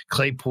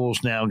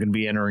Claypool's now going to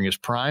be entering his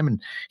prime,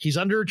 and he's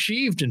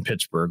underachieved in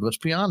Pittsburgh. Let's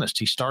be honest.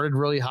 He started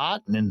really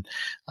hot, and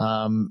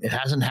it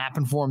hasn't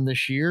happened for him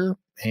this year.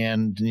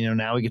 And,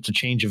 now he gets a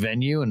change of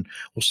venue, and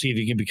we'll see if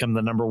he can become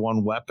the number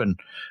one weapon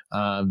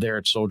there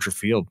at Soldier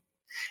Field.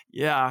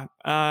 Yeah.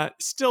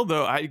 Still,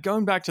 though,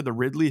 going back to the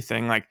Ridley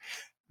thing, like,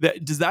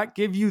 does that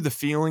give you the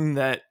feeling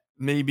that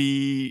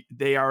maybe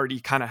they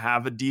already kind of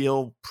have a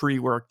deal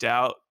pre-worked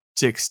out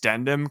to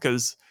extend him?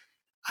 Because,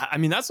 I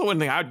mean, that's the one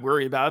thing I'd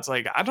worry about. It's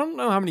like, I don't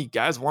know how many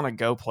guys want to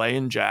go play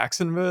in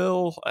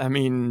Jacksonville. I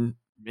mean,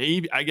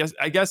 maybe, I guess,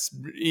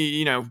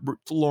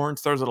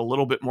 Lawrence throws it a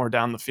little bit more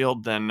down the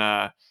field than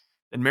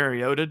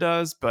Mariota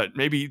does, but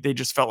maybe they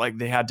just felt like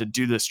they had to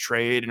do this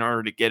trade in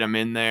order to get him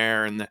in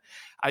there. And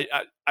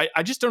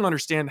I just don't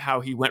understand how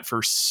he went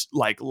for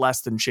like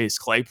less than Chase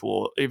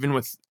Claypool, even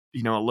with a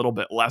little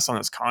bit less on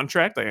his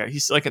contract. Like,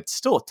 he's like, it's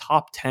still a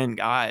top 10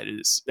 guy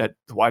at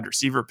the wide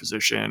receiver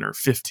position, or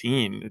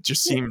 15. It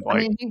just seemed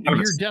like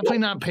you're definitely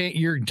not paying.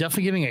 You're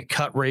definitely getting a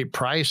cut rate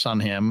price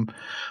on him,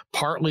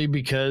 partly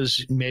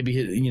because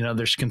maybe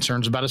there's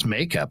concerns about his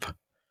makeup.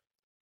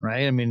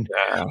 Right. I mean,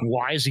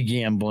 Why is he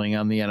gambling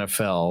on the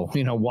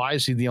NFL? Why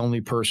is he the only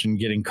person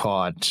getting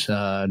caught?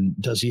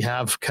 Does he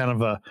have kind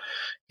of a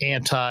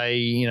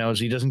as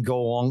he doesn't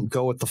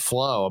go with the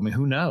flow? I mean,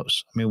 who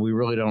knows? I mean, we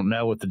really don't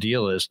know what the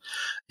deal is.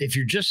 If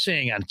you're just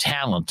saying on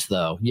talent,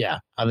 though, yeah,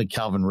 I think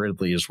Calvin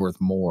Ridley is worth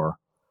more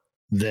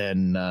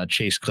than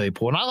Chase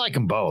Claypool. And I like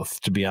them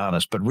both, to be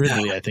honest. But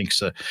Ridley, I think,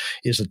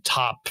 is a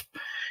top.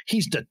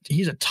 He's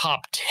a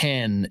top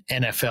 10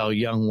 NFL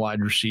young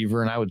wide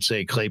receiver, and I would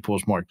say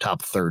Claypool's more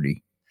top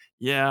 30.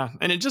 Yeah,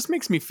 and it just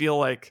makes me feel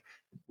like,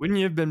 wouldn't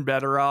you have been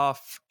better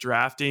off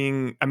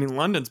drafting? I mean,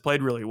 London's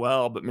played really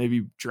well, but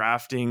maybe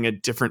drafting a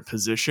different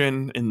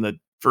position in the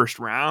first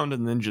round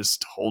and then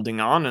just holding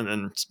on and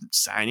then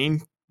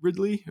signing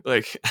Ridley.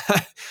 Like,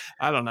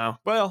 I don't know.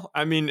 Well,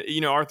 I mean,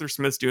 Arthur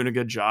Smith's doing a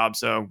good job,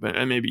 so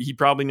maybe he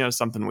probably knows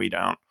something we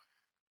don't.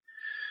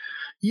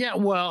 Yeah,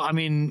 well, I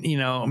mean,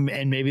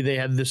 and maybe they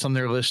had this on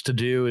their list to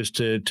do, is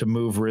to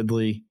move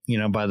Ridley,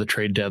 by the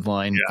trade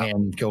deadline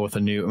and go with a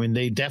new. I mean,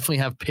 they definitely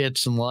have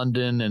Pitts in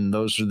London, and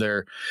those are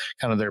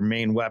their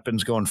main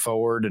weapons going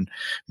forward. And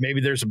maybe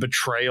there's a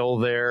betrayal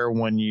there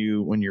when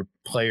your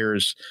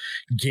players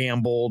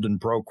gambled and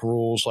broke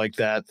rules like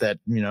that.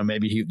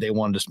 Maybe they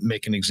wanted to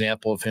make an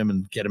example of him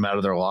and get him out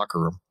of their locker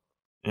room.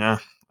 Yeah.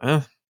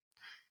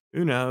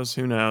 Who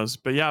knows?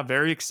 But yeah,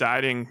 very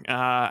exciting.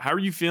 How are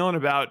you feeling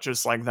about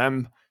just like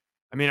them?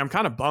 I mean, I'm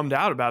kind of bummed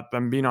out about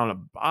them being on a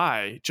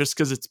bye just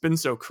because it's been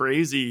so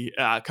crazy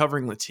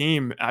covering the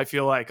team. I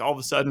feel like all of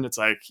a sudden it's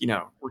like,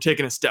 we're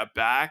taking a step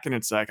back, and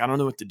it's like, I don't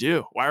know what to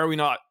do. Why are we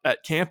not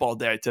at camp all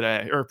day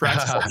today, or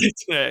practice all day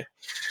today?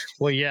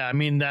 Well, yeah, I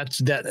mean,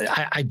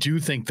 I do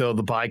think, though,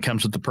 the bye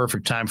comes at the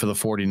perfect time for the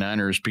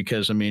 49ers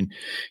because, I mean,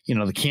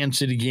 the Kansas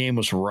City game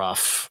was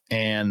rough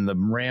and the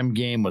Ram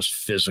game was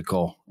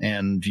physical,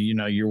 and,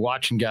 you're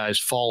watching guys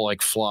fall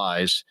like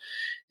flies.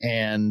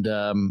 And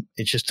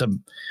it's just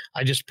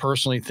I just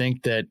personally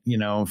think that,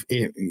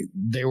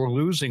 they were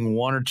losing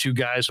one or two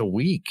guys a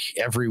week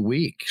every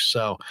week.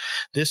 So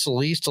this at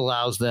least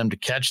allows them to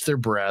catch their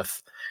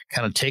breath,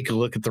 kind of take a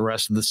look at the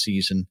rest of the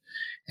season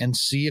and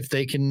see if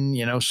they can,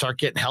 start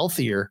getting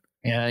healthier.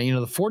 And,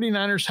 the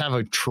 49ers have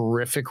a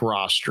terrific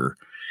roster.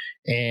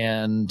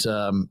 And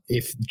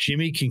if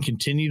Jimmy can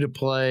continue to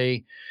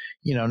play,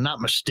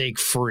 not mistake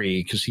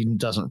free, because he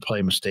doesn't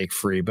play mistake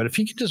free, but if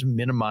he can just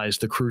minimize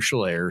the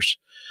crucial errors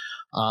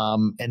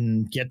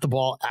and get the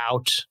ball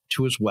out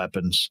to his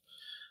weapons,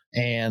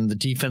 and the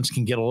defense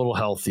can get a little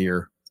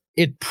healthier,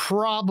 it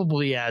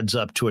probably adds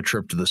up to a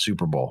trip to the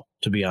Super Bowl,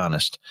 to be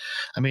honest.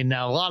 I mean,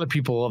 now a lot of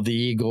people love the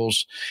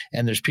Eagles,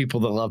 and there's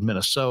people that love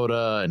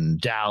Minnesota and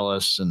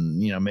Dallas and,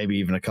 maybe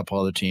even a couple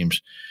other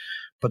teams.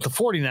 But the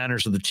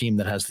 49ers are the team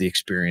that has the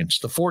experience.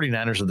 The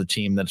 49ers are the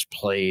team that's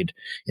played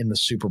in the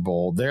Super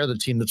Bowl. They're the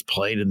team that's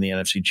played in the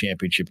NFC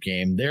Championship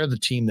game. They're the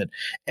team that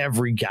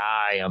every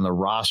guy on the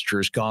roster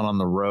has gone on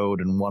the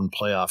road and won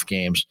playoff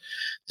games.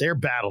 They're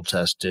battle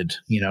tested.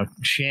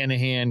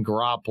 Shanahan,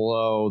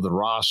 Garoppolo, the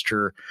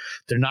roster,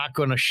 they're not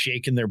going to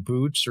shake in their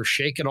boots or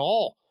shake at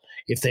all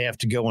if they have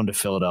to go into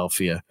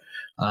Philadelphia.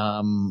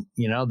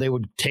 They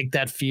would take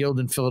that field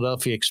in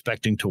Philadelphia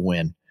expecting to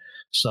win.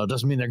 So it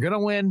doesn't mean they're going to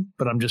win,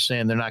 but I'm just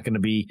saying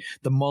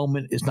the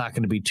moment is not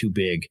going to be too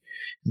big.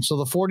 And so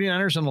the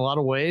 49ers in a lot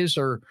of ways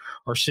are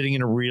sitting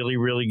in a really,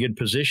 really good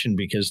position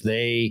because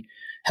they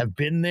have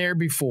been there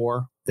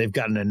before. They've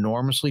got an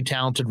enormously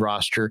talented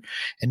roster.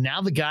 And now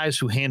the guys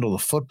who handle the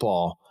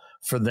football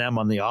for them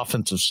on the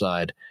offensive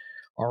side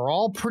are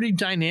all pretty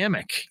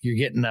dynamic. You're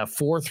getting a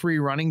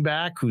 4-3 running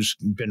back who's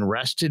been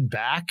rested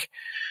back.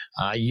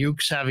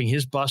 Ayuk's having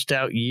his bust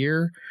out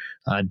year.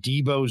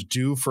 Debo's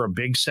due for a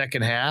big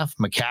second half.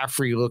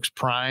 McCaffrey looks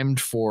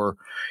primed for,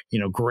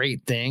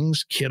 great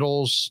things.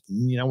 Kittle's,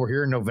 we're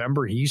here in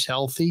November. He's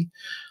healthy.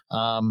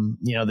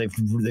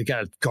 They've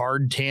got a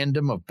guard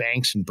tandem of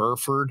Banks and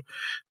Burford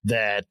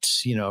that,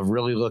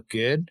 really look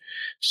good.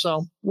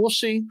 So we'll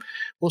see.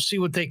 We'll see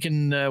what they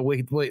can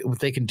what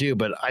they can do.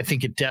 But I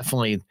think the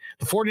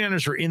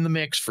 49ers are in the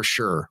mix for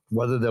sure.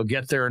 Whether they'll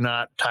get there or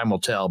not, time will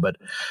tell. But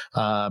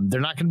they're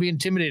not going to be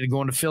intimidated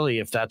going to Philly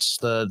if that's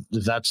the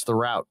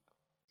route.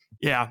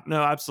 Yeah,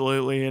 no,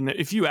 absolutely. And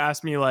if you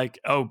ask me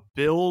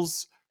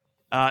Bills,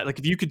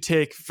 if you could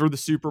take for the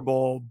Super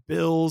Bowl,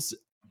 Bills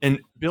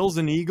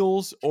and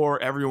Eagles or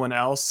everyone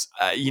else,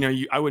 I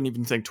wouldn't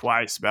even think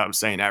twice about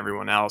saying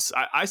everyone else.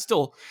 I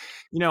still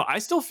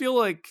feel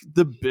like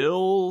the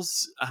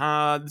Bills,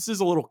 this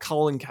is a little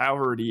Colin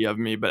Cowherdy of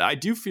me, but I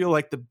do feel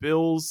like the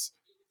Bills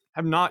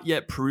have not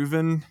yet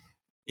proven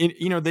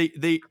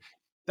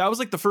that was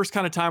the first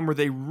kind of time where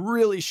they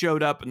really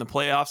showed up in the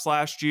playoffs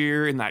last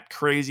year in that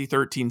crazy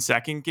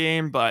 13-second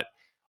game. But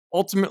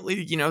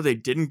ultimately, they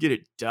didn't get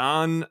it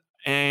done.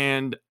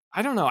 And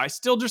I don't know. I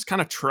still just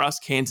kind of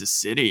trust Kansas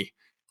City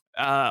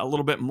a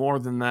little bit more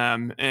than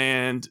them.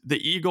 And the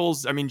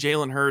Eagles,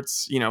 Jalen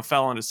Hurts,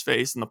 fell on his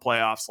face in the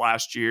playoffs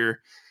last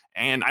year.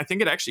 And I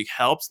think it actually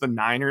helps the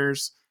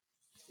Niners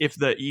if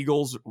the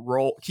Eagles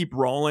keep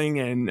rolling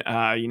and,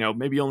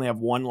 maybe only have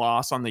one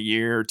loss on the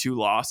year or 2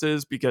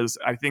 losses, because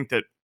I think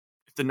that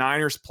if the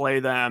Niners play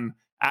them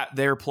at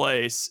their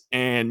place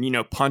and,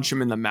 punch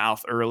them in the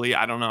mouth early,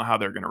 I don't know how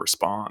they're going to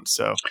respond.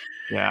 So,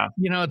 yeah.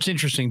 It's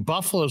interesting.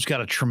 Buffalo's got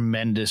a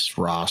tremendous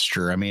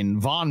roster.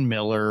 Von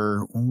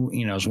Miller,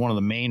 is one of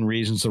the main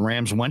reasons the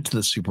Rams went to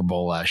the Super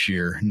Bowl last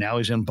year. Now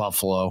he's in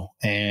Buffalo.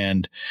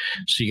 And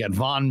so you got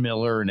Von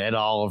Miller and Ed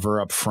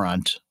Oliver up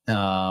front.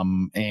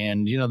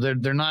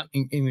 They're not.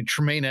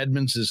 Tremaine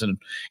Edmonds is an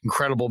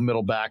incredible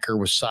middle backer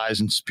with size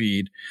and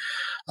speed,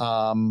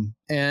 and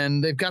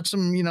they've got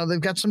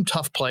some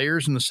tough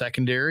players in the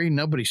secondary.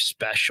 Nobody's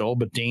special,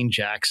 but Dane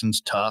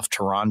Jackson's tough.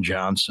 Teron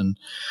Johnson,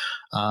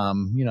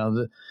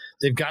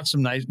 they've got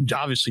some nice.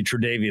 Obviously,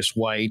 Tre'Davious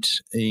White,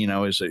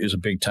 is a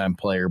big time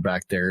player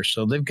back there.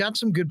 So they've got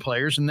some good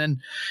players, and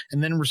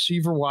then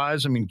receiver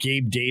wise,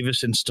 Gabe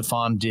Davis and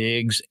Stephon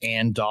Diggs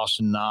and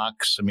Dawson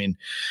Knox.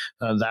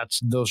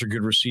 Those are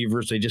good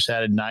receivers. They just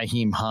added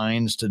Nyheim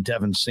Hines to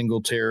Devin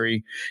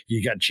Singletary.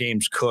 You got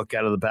James Cook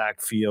out of the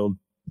backfield.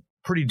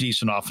 Pretty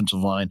decent offensive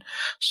line.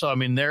 So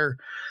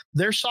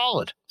they're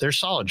solid. They're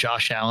solid.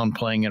 Josh Allen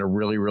playing at a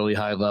really, really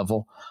high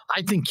level.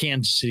 I think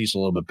Kansas City's a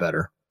little bit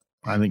better.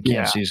 I think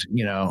Kansas City's,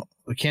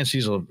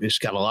 it's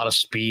got a lot of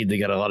speed. They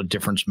got a lot of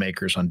difference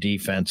makers on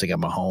defense. They got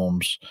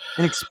Mahomes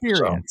and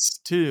experience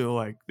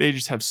too. They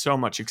just have so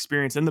much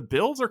experience. And the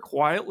Bills are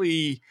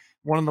quietly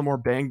one of the more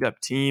banged up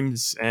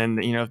teams.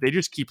 And, if they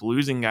just keep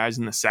losing guys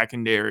in the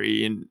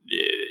secondary, and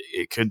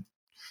it could,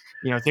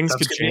 things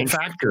could change. A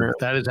factor.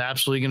 That is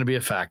absolutely going to be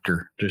a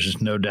factor. There's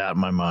just no doubt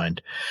in my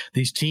mind.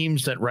 These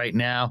teams that right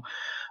now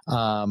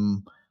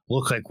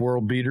look like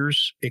world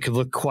beaters, it could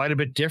look quite a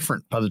bit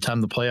different by the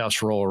time the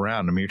playoffs roll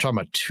around. You're talking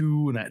about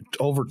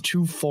over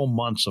 2 full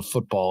months of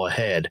football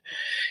ahead,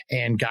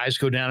 and guys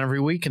go down every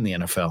week in the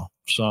NFL.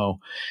 So,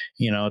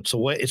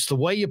 it's the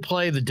way you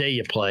play the day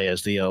you play,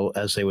 as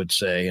they would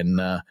say. And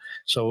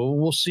so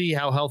we'll see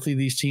how healthy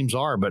these teams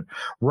are. But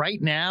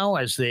right now,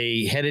 as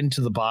they head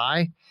into the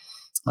bye,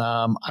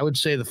 I would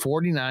say the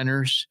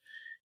 49ers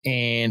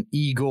and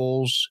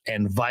Eagles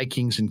and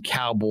Vikings and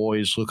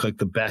Cowboys look like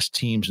the best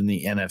teams in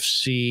the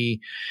NFC.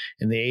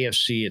 In the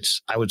AFC,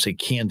 I would say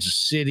Kansas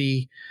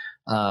City,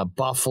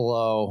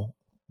 Buffalo,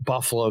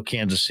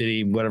 Kansas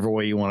City, whatever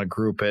way you want to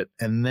group it.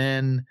 And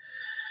then,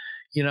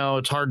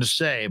 it's hard to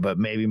say, but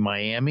maybe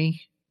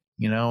Miami.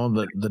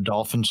 The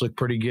Dolphins look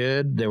pretty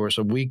good. There was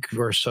a week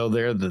or so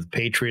there the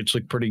Patriots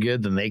look pretty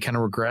good. Then they kind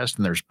of regressed.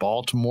 And there's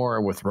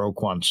Baltimore with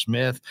Roquan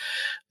Smith.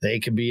 They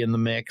could be in the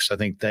mix. I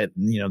think that,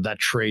 that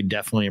trade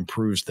definitely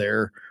improves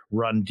their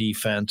run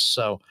defense.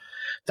 So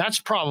that's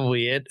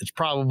probably it. It's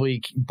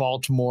probably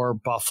Baltimore,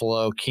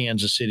 Buffalo,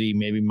 Kansas City,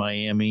 maybe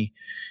Miami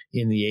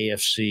in the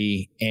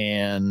AFC,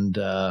 and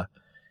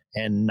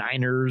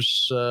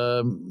Niners,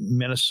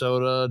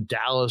 Minnesota,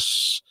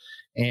 Dallas,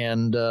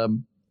 and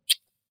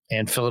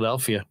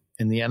Philadelphia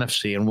in the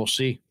NFC, and we'll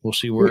see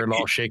where it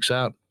all shakes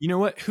out. You know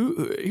what?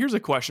 Here's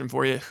a question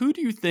for you. Who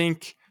do you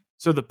think?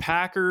 So the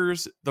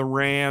Packers, the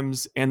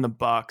Rams, and the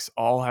Bucks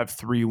all have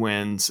 3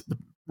 wins. The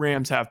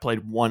Rams have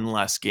played 1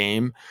 less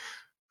game.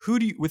 Who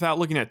do you, without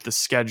looking at the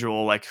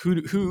schedule,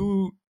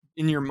 who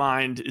in your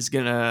mind is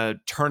going to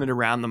turn it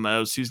around the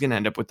most? Who's going to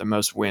end up with the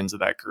most wins of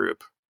that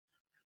group?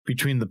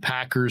 Between the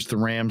Packers, the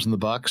Rams, and the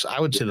Bucks,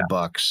 I would say the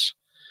Bucks.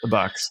 The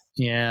Bucks.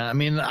 Yeah, I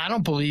mean, I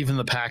don't believe in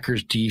the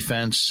Packers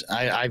defense.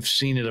 I've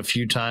seen it a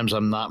few times.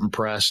 I'm not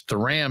impressed. The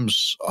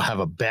Rams have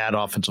a bad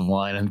offensive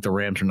line. I think the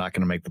Rams are not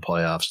going to make the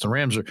playoffs. The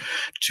Rams are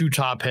too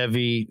top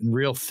heavy,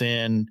 real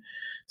thin.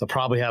 They'll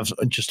probably have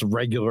just a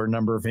regular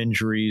number of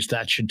injuries.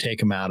 That should take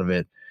them out of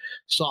it.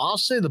 So I'll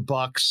say the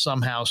Bucks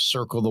somehow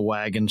circle the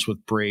wagons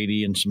with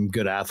Brady and some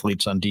good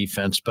athletes on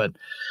defense. But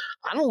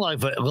I don't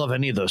love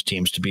any of those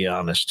teams, to be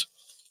honest.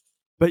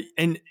 But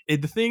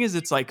the thing is,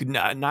 it's like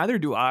neither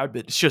do I.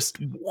 But it's just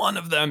one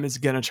of them is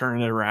going to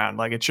turn it around.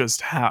 Like it's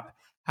just how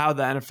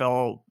the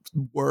NFL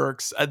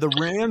works. The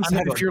Rams. I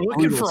mean, if you're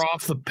looking for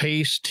off the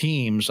pace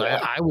teams, yeah.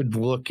 I would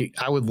look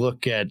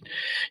at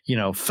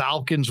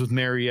Falcons with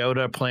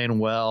Mariota playing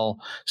well.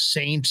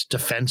 Saints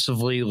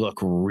defensively look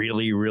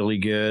really, really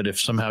good. If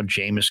somehow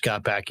Jameis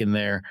got back in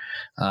there,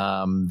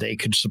 they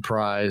could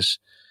surprise.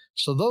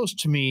 So those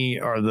to me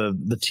are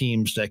the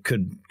teams that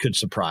could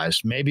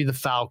surprise. Maybe the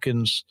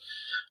Falcons,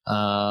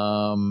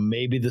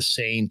 maybe the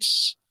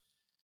Saints.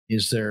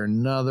 Is there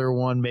another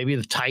one? Maybe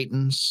the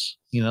Titans.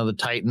 The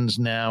Titans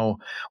now,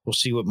 we'll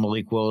see what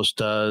Malik Willis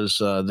does.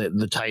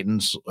 The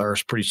Titans are a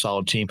pretty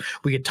solid team.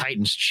 We get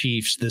Titans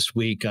Chiefs this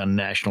week on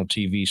national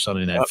TV,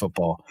 Sunday Night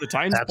Football. The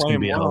Titans That's going to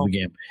be a hell of a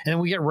game. And then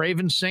we get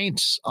Ravens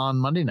Saints on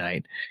Monday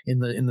night in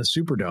the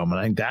Superdome. And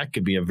I think that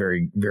could be a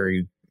very,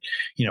 very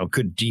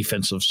good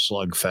defensive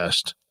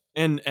slugfest.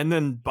 And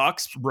then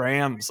Bucks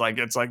Rams, like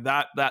it's like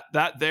that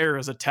there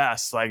is a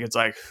test. Like it's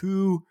like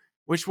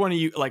which one of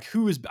you, like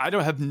who is, I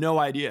don't have no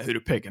idea who to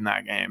pick in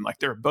that game. Like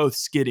they're both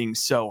skidding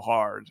so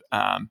hard.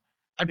 I'd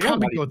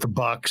probably go with the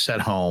Bucks at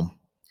home.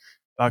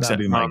 That'd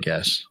be my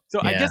guess.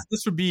 So yeah. I guess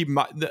this would be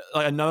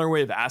another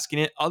way of asking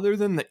it. Other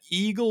than the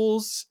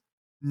Eagles,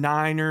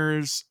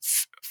 Niners,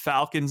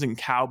 Falcons, and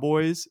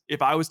Cowboys,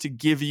 if I was to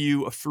give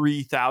you a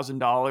free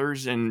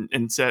 $1,000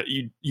 and said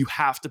you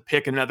have to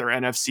pick another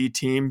NFC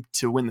team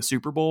to win the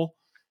Super Bowl,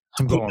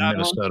 I'm going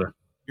Minnesota.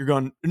 You're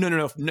going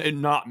no,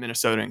 not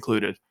Minnesota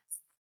included.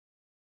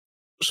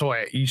 So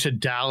wait, you said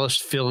Dallas,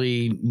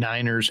 Philly,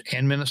 Niners,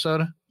 and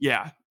Minnesota?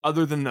 Yeah,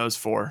 other than those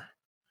four.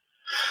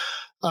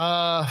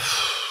 I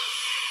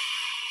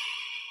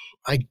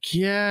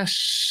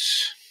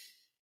guess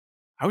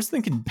I was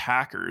thinking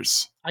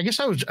Packers. I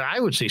guess I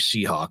would say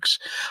Seahawks.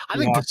 I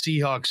think the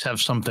Seahawks have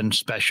something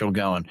special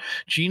going.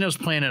 Geno's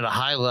playing at a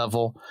high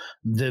level.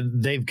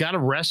 They've got a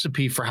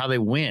recipe for how they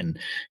win.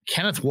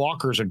 Kenneth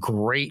Walker's a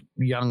great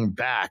young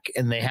back,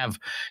 and they have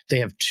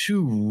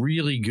two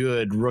really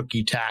good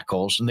rookie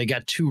tackles, and they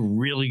got two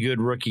really good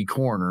rookie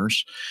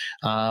corners.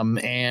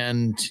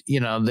 And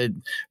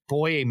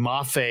Boye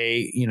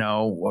Mafe,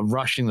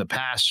 rushing the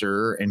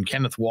passer, and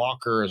Kenneth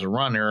Walker as a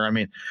runner. I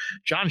mean,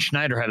 John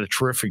Schneider had a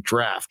terrific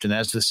draft, and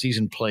as the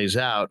season plays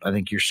out, I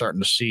think you're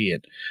starting to see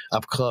it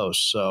up close.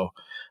 So,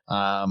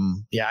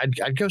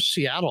 I'd go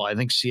Seattle. I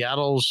think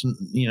Seattle's,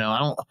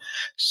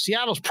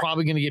 Seattle's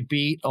probably going to get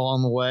beat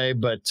along the way,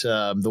 but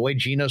the way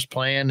Geno's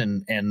playing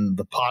and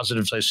the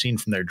positives I've seen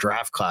from their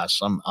draft class,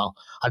 I'll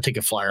take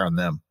a flyer on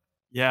them.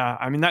 Yeah,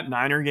 I mean that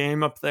Niner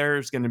game up there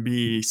is going to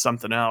be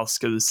something else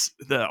because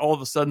all of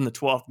a sudden the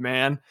 12th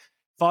man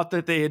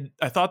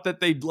I thought that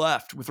they'd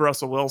left with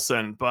Russell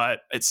Wilson, but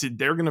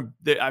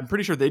I'm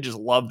pretty sure they just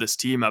love this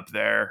team up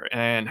there.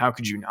 And how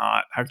could you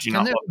not?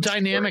 And there's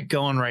dynamic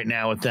going right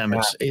now with them.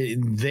 Yeah.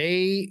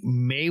 They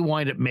may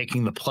wind up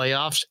making the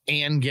playoffs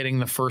and getting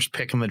the first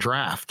pick in the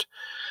draft.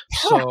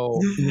 So,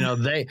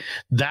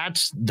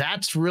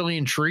 that's really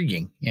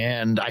intriguing.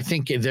 And I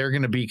think they're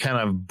going to be kind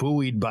of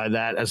buoyed by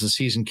that as the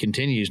season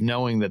continues,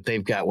 knowing that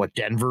they've got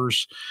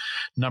Denver's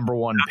number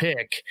one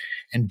pick,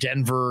 and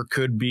Denver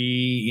could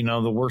be,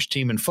 the worst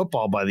team in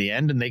football by the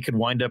end. And they could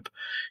wind up,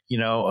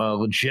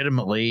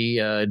 legitimately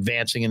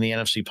advancing in the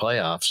NFC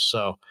playoffs.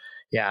 So,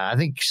 yeah, I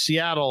think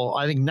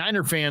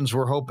Niner fans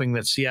were hoping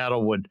that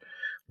Seattle would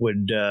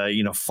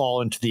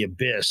fall into the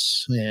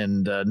abyss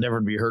and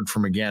never be heard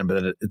from again,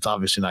 but it's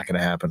obviously not going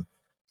to happen.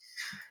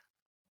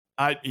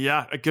 I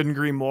couldn't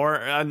agree more.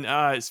 And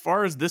as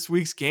far as this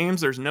week's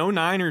games, there's no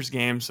Niners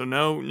game, so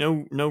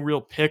no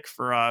real pick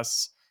for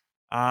us.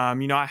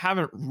 I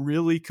haven't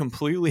really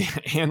completely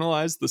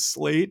analyzed the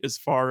slate as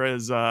far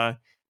as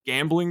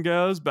gambling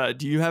goes, but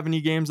do you have any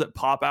games that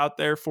pop out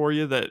there for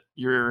you that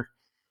you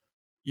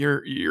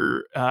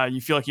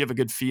feel like you have a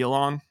good feel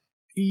on?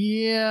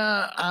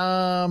 Yeah.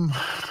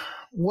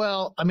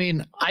 Well, I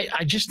mean,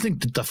 I just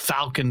think that the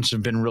Falcons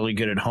have been really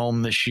good at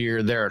home this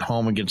year. They're at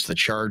home against the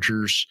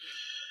Chargers.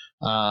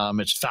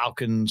 It's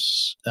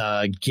Falcons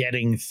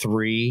getting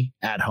 3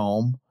 at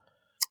home.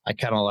 I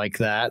kind of like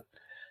that.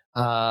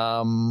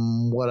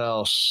 What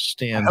else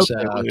stands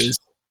out?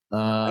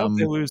 I hope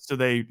they lose so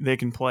they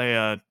can play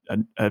a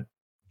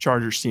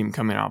Chargers team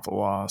coming off a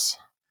loss.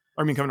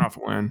 Coming off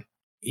a win.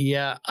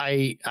 Yeah,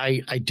 I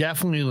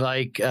definitely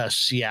like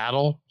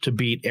Seattle to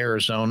beat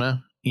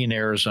Arizona in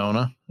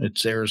Arizona.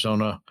 It's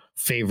Arizona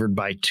favored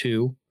by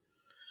 2.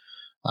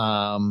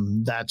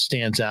 That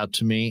stands out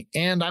to me.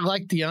 And I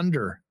like the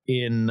under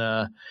in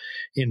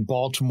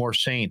Baltimore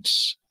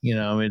Saints.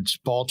 It's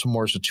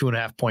Baltimore's a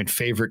 2.5-point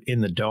favorite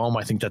in the Dome.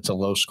 I think that's a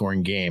low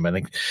scoring game. I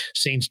think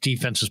Saints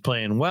defense is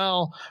playing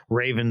well.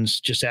 Ravens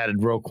just added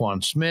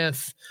Roquan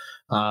Smith.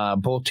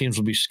 Both teams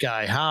will be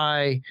sky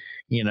high.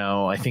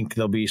 I think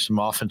there'll be some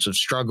offensive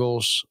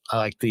struggles. I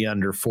like the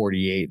under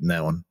 48 in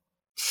that one.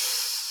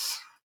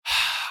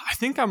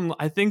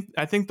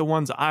 I think the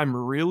ones I'm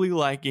really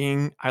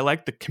liking, I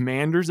like the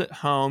Commanders at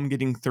home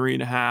getting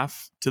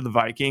 3.5 to the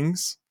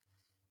Vikings.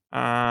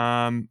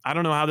 I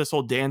don't know how this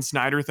whole Dan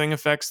Snyder thing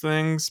affects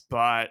things,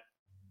 but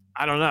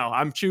I don't know.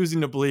 I'm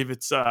choosing to believe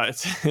it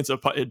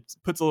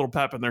puts a little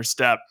pep in their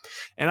step,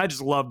 and I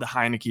just love the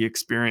Heineke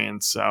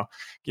experience. So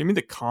give me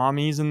the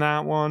commies in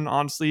that one.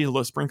 Honestly,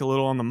 let's sprinkle a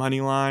little on the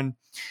money line.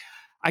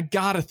 I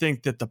gotta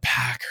think the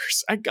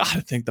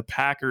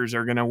Packers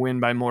are gonna win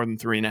by more than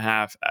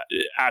 3.5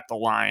 at the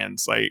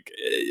Lions. Like,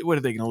 what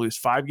are they gonna lose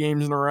 5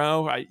 games in a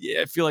row? I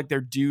feel like they're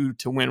due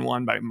to win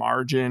one by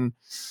margin.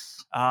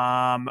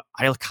 I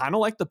kind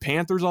of like the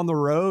Panthers on the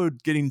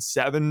road getting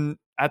 7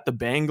 at the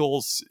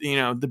Bengals.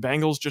 The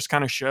Bengals just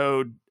kind of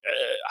showed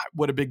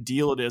what a big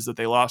deal it is that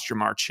they lost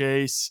Jamar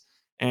Chase.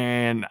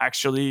 And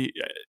actually,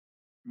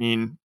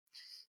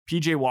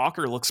 PJ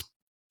Walker looks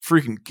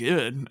freaking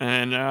good,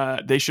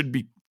 and they should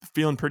be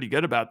feeling pretty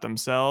good about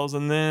themselves.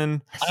 And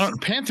then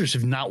Panthers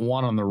have not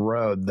won on the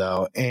road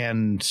though,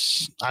 and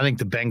I think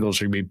the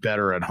Bengals are going to be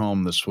better at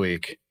home this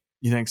week.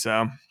 You think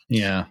so?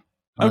 Yeah.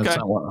 Okay. That's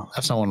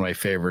not one of my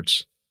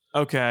favorites.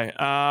 Okay.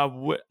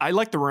 I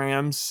like the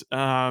Rams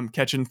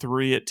catching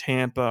 3 at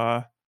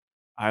Tampa.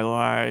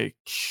 And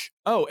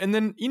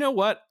then you know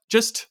what?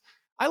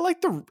 I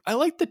like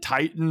the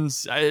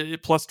Titans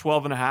plus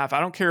 12.5. I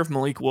don't care if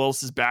Malik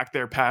Willis is back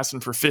there passing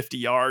for 50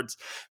 yards.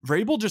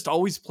 Vrabel just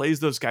always plays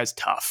those guys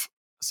tough.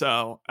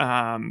 So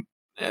I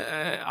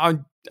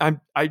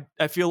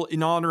feel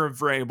in honor of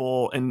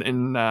Vrabel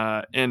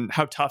and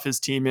how tough his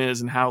team is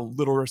and how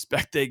little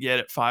respect they get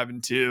at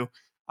 5-2.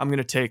 I'm going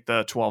to take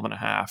the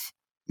 12.5.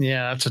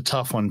 Yeah, that's a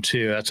tough one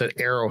too. That's at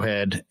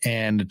Arrowhead,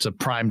 and it's a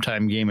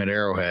primetime game at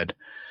Arrowhead.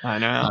 I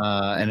know.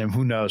 And then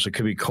who knows? It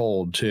could be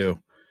cold too.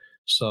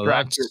 So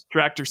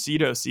Tractor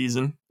Cedo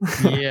season.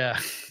 Yeah,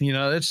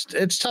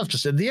 it's tough to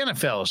say. The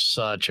NFL is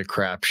such a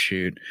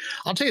crapshoot.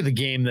 I'll tell you the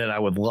game that I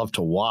would love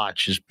to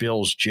watch is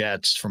Bills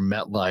Jets from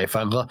MetLife.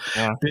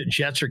 The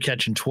Jets are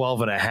catching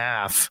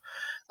 12.5.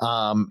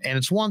 And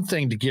it's one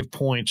thing to give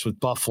points with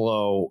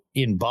Buffalo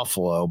in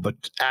Buffalo, but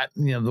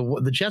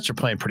the Jets are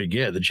playing pretty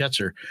good. The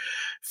Jets are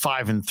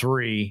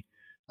 5-3.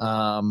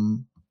 I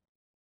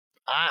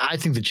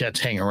think the Jets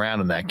hang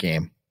around in that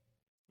game.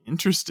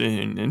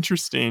 Interesting.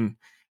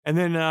 And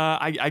then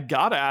I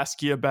gotta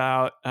ask you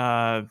about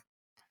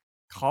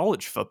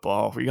college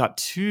football. We got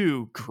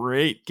 2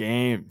 great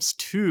games.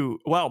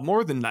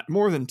 More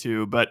than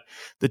 2, but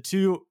the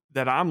 2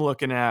 that I'm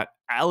looking at.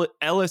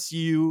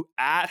 LSU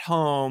at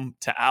home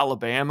to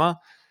Alabama.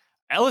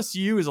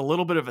 LSU is a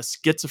little bit of a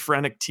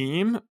schizophrenic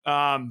team,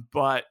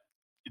 but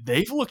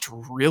they've looked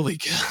really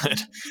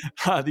good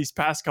these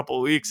past couple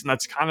of weeks, and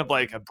that's kind of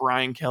like a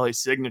Brian Kelly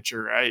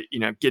signature, right?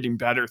 Getting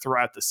better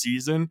throughout the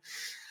season.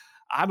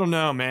 I don't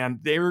know,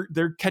 man.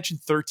 They're catching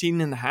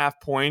 13.5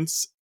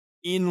 points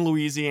in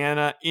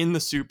Louisiana in the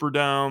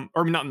Superdome,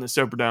 or not in the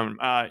Superdome,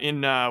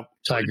 in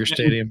Tiger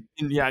Stadium.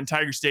 In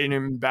Tiger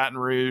Stadium in Baton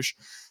Rouge.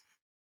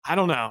 I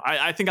don't know.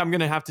 I think I'm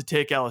going to have to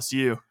take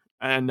LSU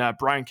and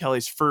Brian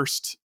Kelly's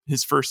first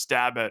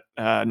stab at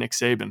Nick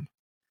Saban.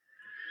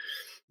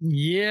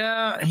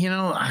 Yeah,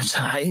 that's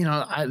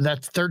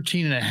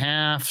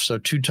 13.5. So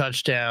 2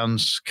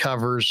 touchdowns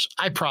covers.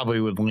 I'd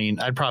probably would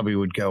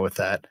go with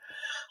that.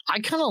 I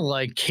kind of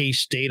like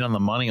K-State on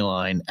the money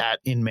line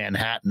in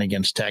Manhattan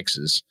against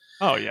Texas.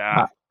 Oh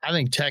yeah. I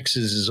think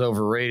Texas is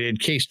overrated.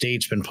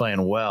 K-State's been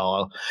playing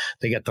well.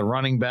 They got the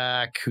running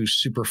back who's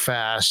super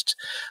fast.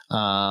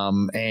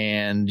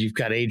 And you've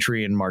got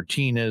Adrian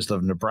Martinez, the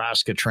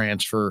Nebraska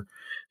transfer.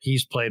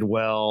 He's played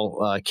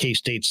well.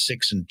 K-State's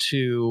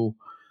 6-2,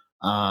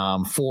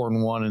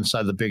 4-1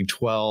 inside the Big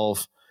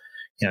 12.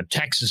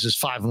 Texas is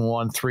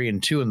 5-1,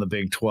 3-2 in the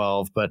Big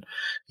 12. But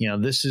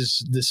this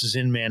is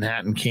in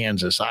Manhattan,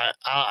 Kansas.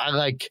 I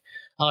like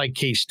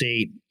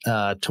K-State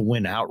to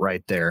win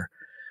outright there.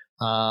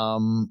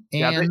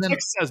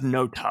 Texas has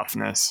no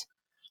toughness.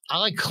 I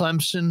like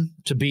Clemson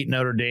to beat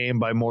Notre Dame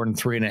by more than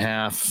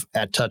 3.5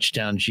 at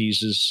Touchdown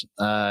Jesus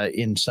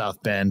in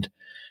South Bend.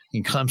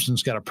 And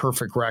Clemson's got a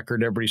perfect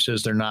record. Everybody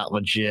says they're not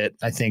legit.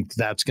 I think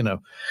that's gonna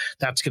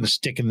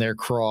stick in their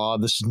craw.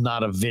 This is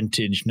not a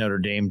vintage Notre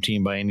Dame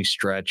team by any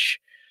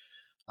stretch.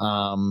 So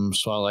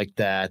I like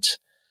that.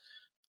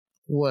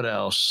 What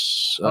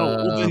else?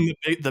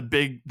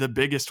 The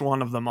biggest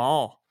one of them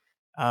all,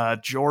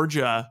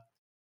 Georgia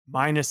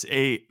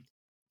 -8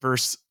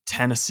 versus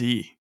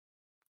Tennessee.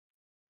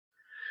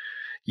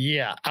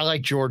 Yeah, I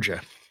like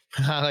Georgia.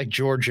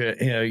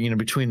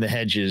 Between the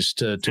hedges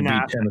to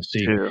beat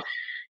Tennessee. Too.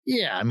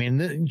 Yeah,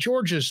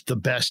 Georgia's the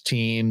best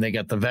team. They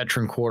got the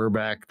veteran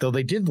quarterback, though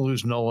they did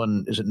lose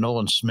Nolan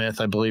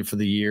Smith, I believe, for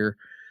the year.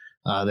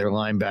 Their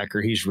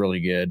linebacker, he's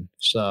really good.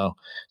 So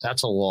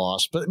that's a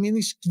loss. But I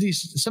mean,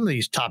 some of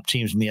these top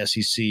teams in the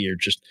SEC are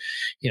just,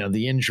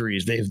 the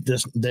injuries.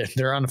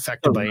 They're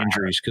unaffected by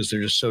injuries because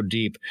they're just so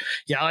deep.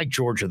 Yeah, I like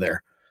Georgia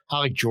there. I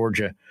like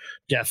Georgia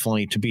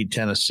definitely to beat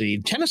Tennessee.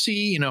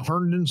 Tennessee,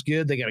 Herndon's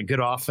good. They got a good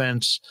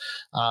offense.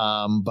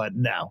 But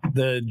no,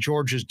 the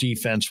Georgia's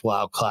defense will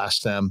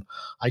outclass them.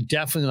 I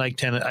definitely like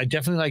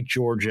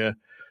Georgia.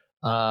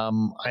 I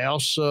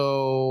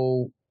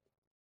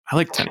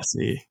like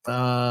Tennessee.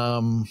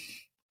 I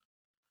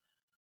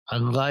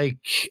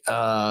like,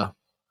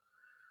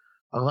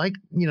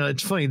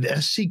 it's funny.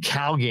 The SC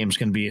Cal game is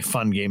going to be a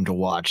fun game to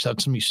watch.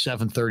 That's going to be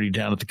 7:30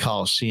 down at the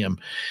Coliseum.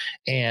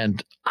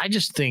 And I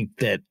just think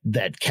that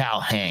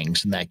Cal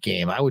hangs in that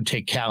game. I would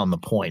take Cal in the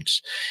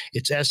points.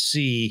 It's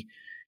SC,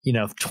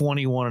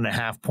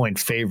 21.5 point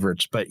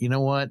favorites. But you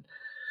know what?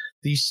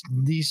 These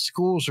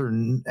schools are,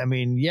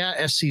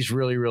 SC is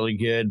really, really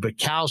good, but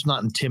Cal's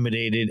not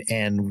intimidated.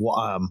 And,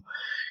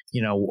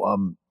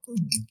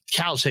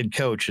 Cal's head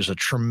coach is a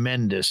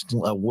tremendous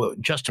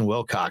Justin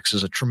Wilcox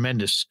is a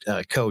tremendous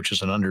coach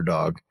as an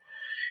underdog,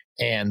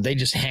 and they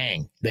just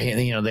hang.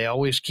 They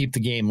always keep the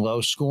game low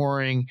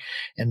scoring,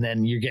 and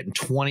then you're getting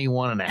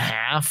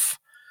 21.5.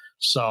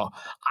 So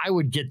I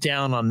would get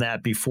down on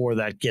that before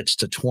that gets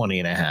to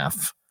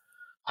 20.5.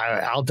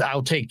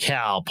 I'll take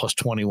Cal plus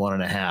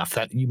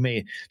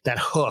 21.5. That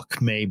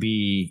hook may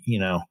be,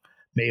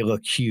 may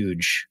look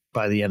huge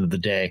by the end of the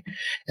day.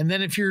 And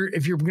then if you're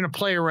going to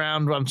play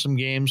around on some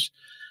games,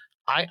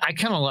 I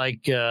kind of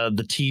like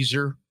the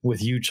teaser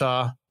with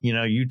Utah.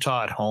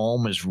 Utah at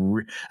home it's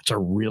a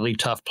really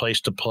tough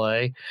place to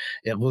play.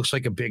 It looks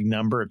like a big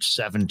number. It's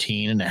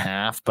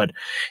 17.5, but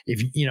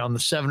if on the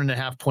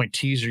 7.5 point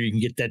teaser, you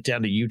can get that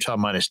down to Utah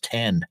minus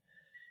 10.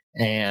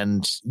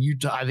 And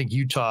I think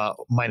Utah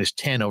minus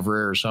 10 over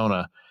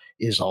Arizona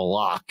is a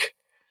lock.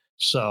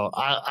 So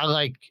I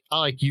like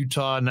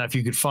Utah. Now, if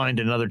you could find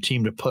another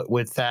team to put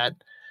with that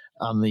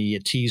on the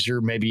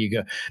teaser, maybe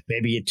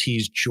you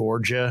tease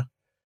Georgia,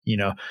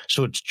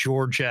 so it's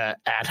Georgia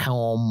at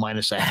home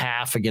minus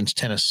 0.5 against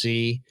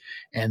Tennessee.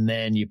 And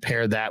then you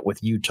pair that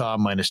with Utah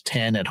minus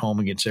 10 at home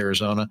against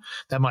Arizona.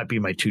 That might be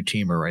my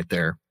 2-teamer right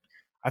there.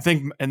 I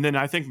think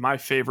my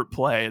favorite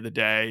play of the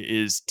day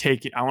is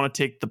I want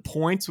to take the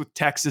points with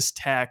Texas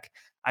Tech.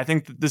 I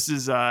think that this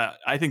is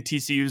I think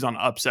TCU's on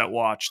upset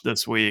watch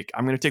this week.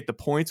 I'm going to take the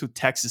points with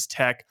Texas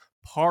Tech,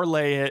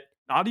 parlay it,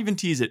 not even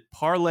tease it,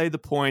 parlay the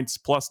points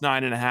plus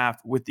 9.5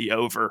 with the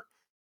over.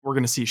 We're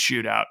going to see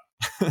shootout.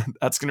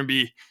 That's going to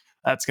be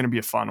a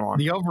fun one.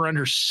 The over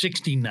under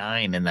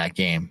 69 in that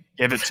game.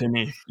 Give it to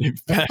me. Feed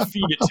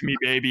it to me,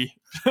 baby.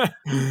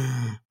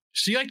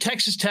 So you like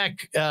Texas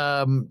Tech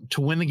to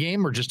win the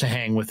game or just to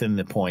hang within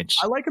the points?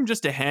 I like them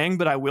just to hang,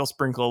 but I will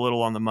sprinkle a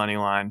little on the money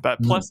line.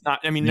 But plus, they're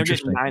getting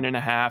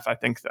 9.5. I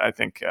think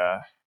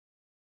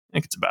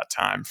it's about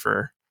time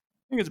for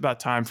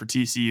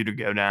TCU to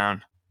go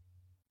down.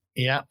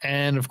 Yeah,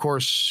 and of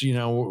course, that's.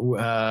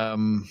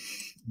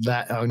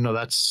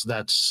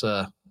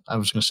 I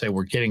was going to say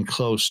we're getting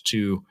close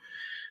to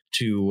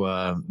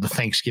the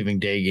Thanksgiving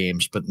Day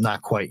games, but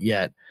not quite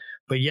yet.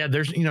 But yeah,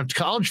 there's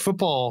college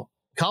football.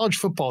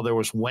 There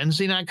was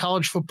Wednesday night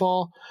college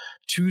football,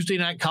 Tuesday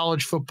night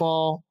college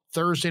football,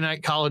 Thursday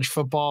night college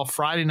football,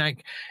 Friday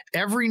night,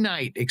 every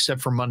night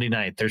except for Monday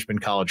night. There's been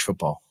college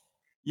football.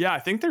 Yeah, I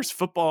think there's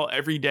football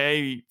every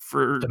day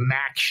for the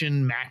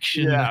Maction.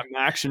 Yeah,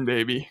 Maction,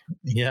 baby.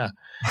 Yeah,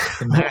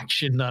 the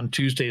Maction on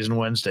Tuesdays and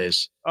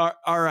Wednesdays. All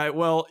right.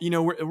 Well,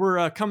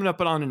 we're coming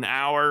up on an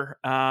hour,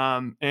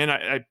 and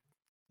I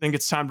think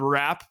it's time to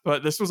wrap.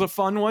 But this was a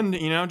fun one.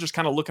 Just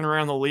kind of looking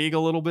around the league a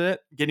little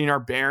bit, getting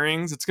our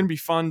bearings. It's going to be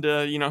fun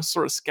to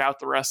sort of scout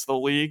the rest of the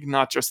league,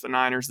 not just the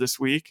Niners this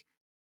week.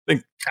 I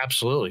think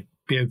absolutely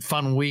be a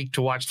fun week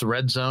to watch the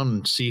Red Zone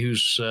and see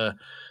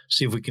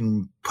see if we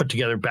can put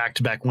together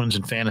back-to-back wins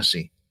in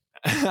fantasy.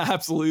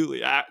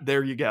 Absolutely.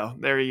 There you go.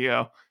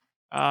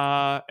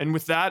 And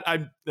with that,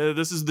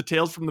 this is the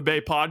Tales from the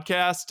Bay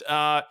podcast.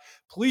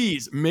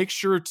 Please make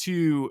sure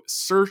to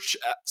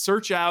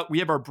search out. We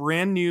have our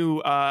brand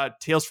new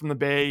Tales from the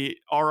Bay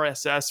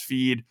RSS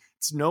feed.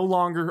 It's no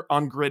longer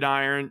on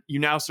Gridiron. You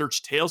now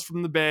search Tales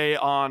from the Bay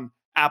on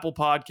Apple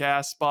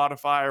Podcasts,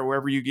 Spotify, or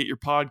wherever you get your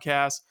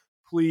podcasts.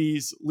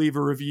 Please leave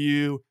a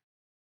review,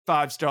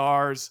 5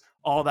 stars,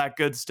 all that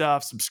good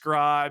stuff.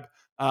 Subscribe.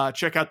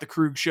 Check out the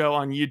Krug Show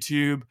on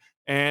YouTube.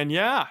 And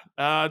yeah,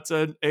 it's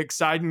an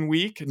exciting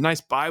week, a nice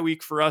bye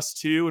week for us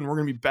too. And we're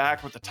going to be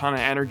back with a ton of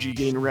energy,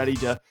 getting ready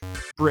to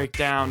break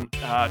down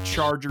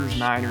Chargers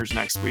Niners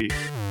next week.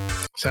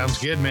 Sounds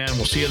good, man.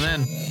 We'll see you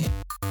then.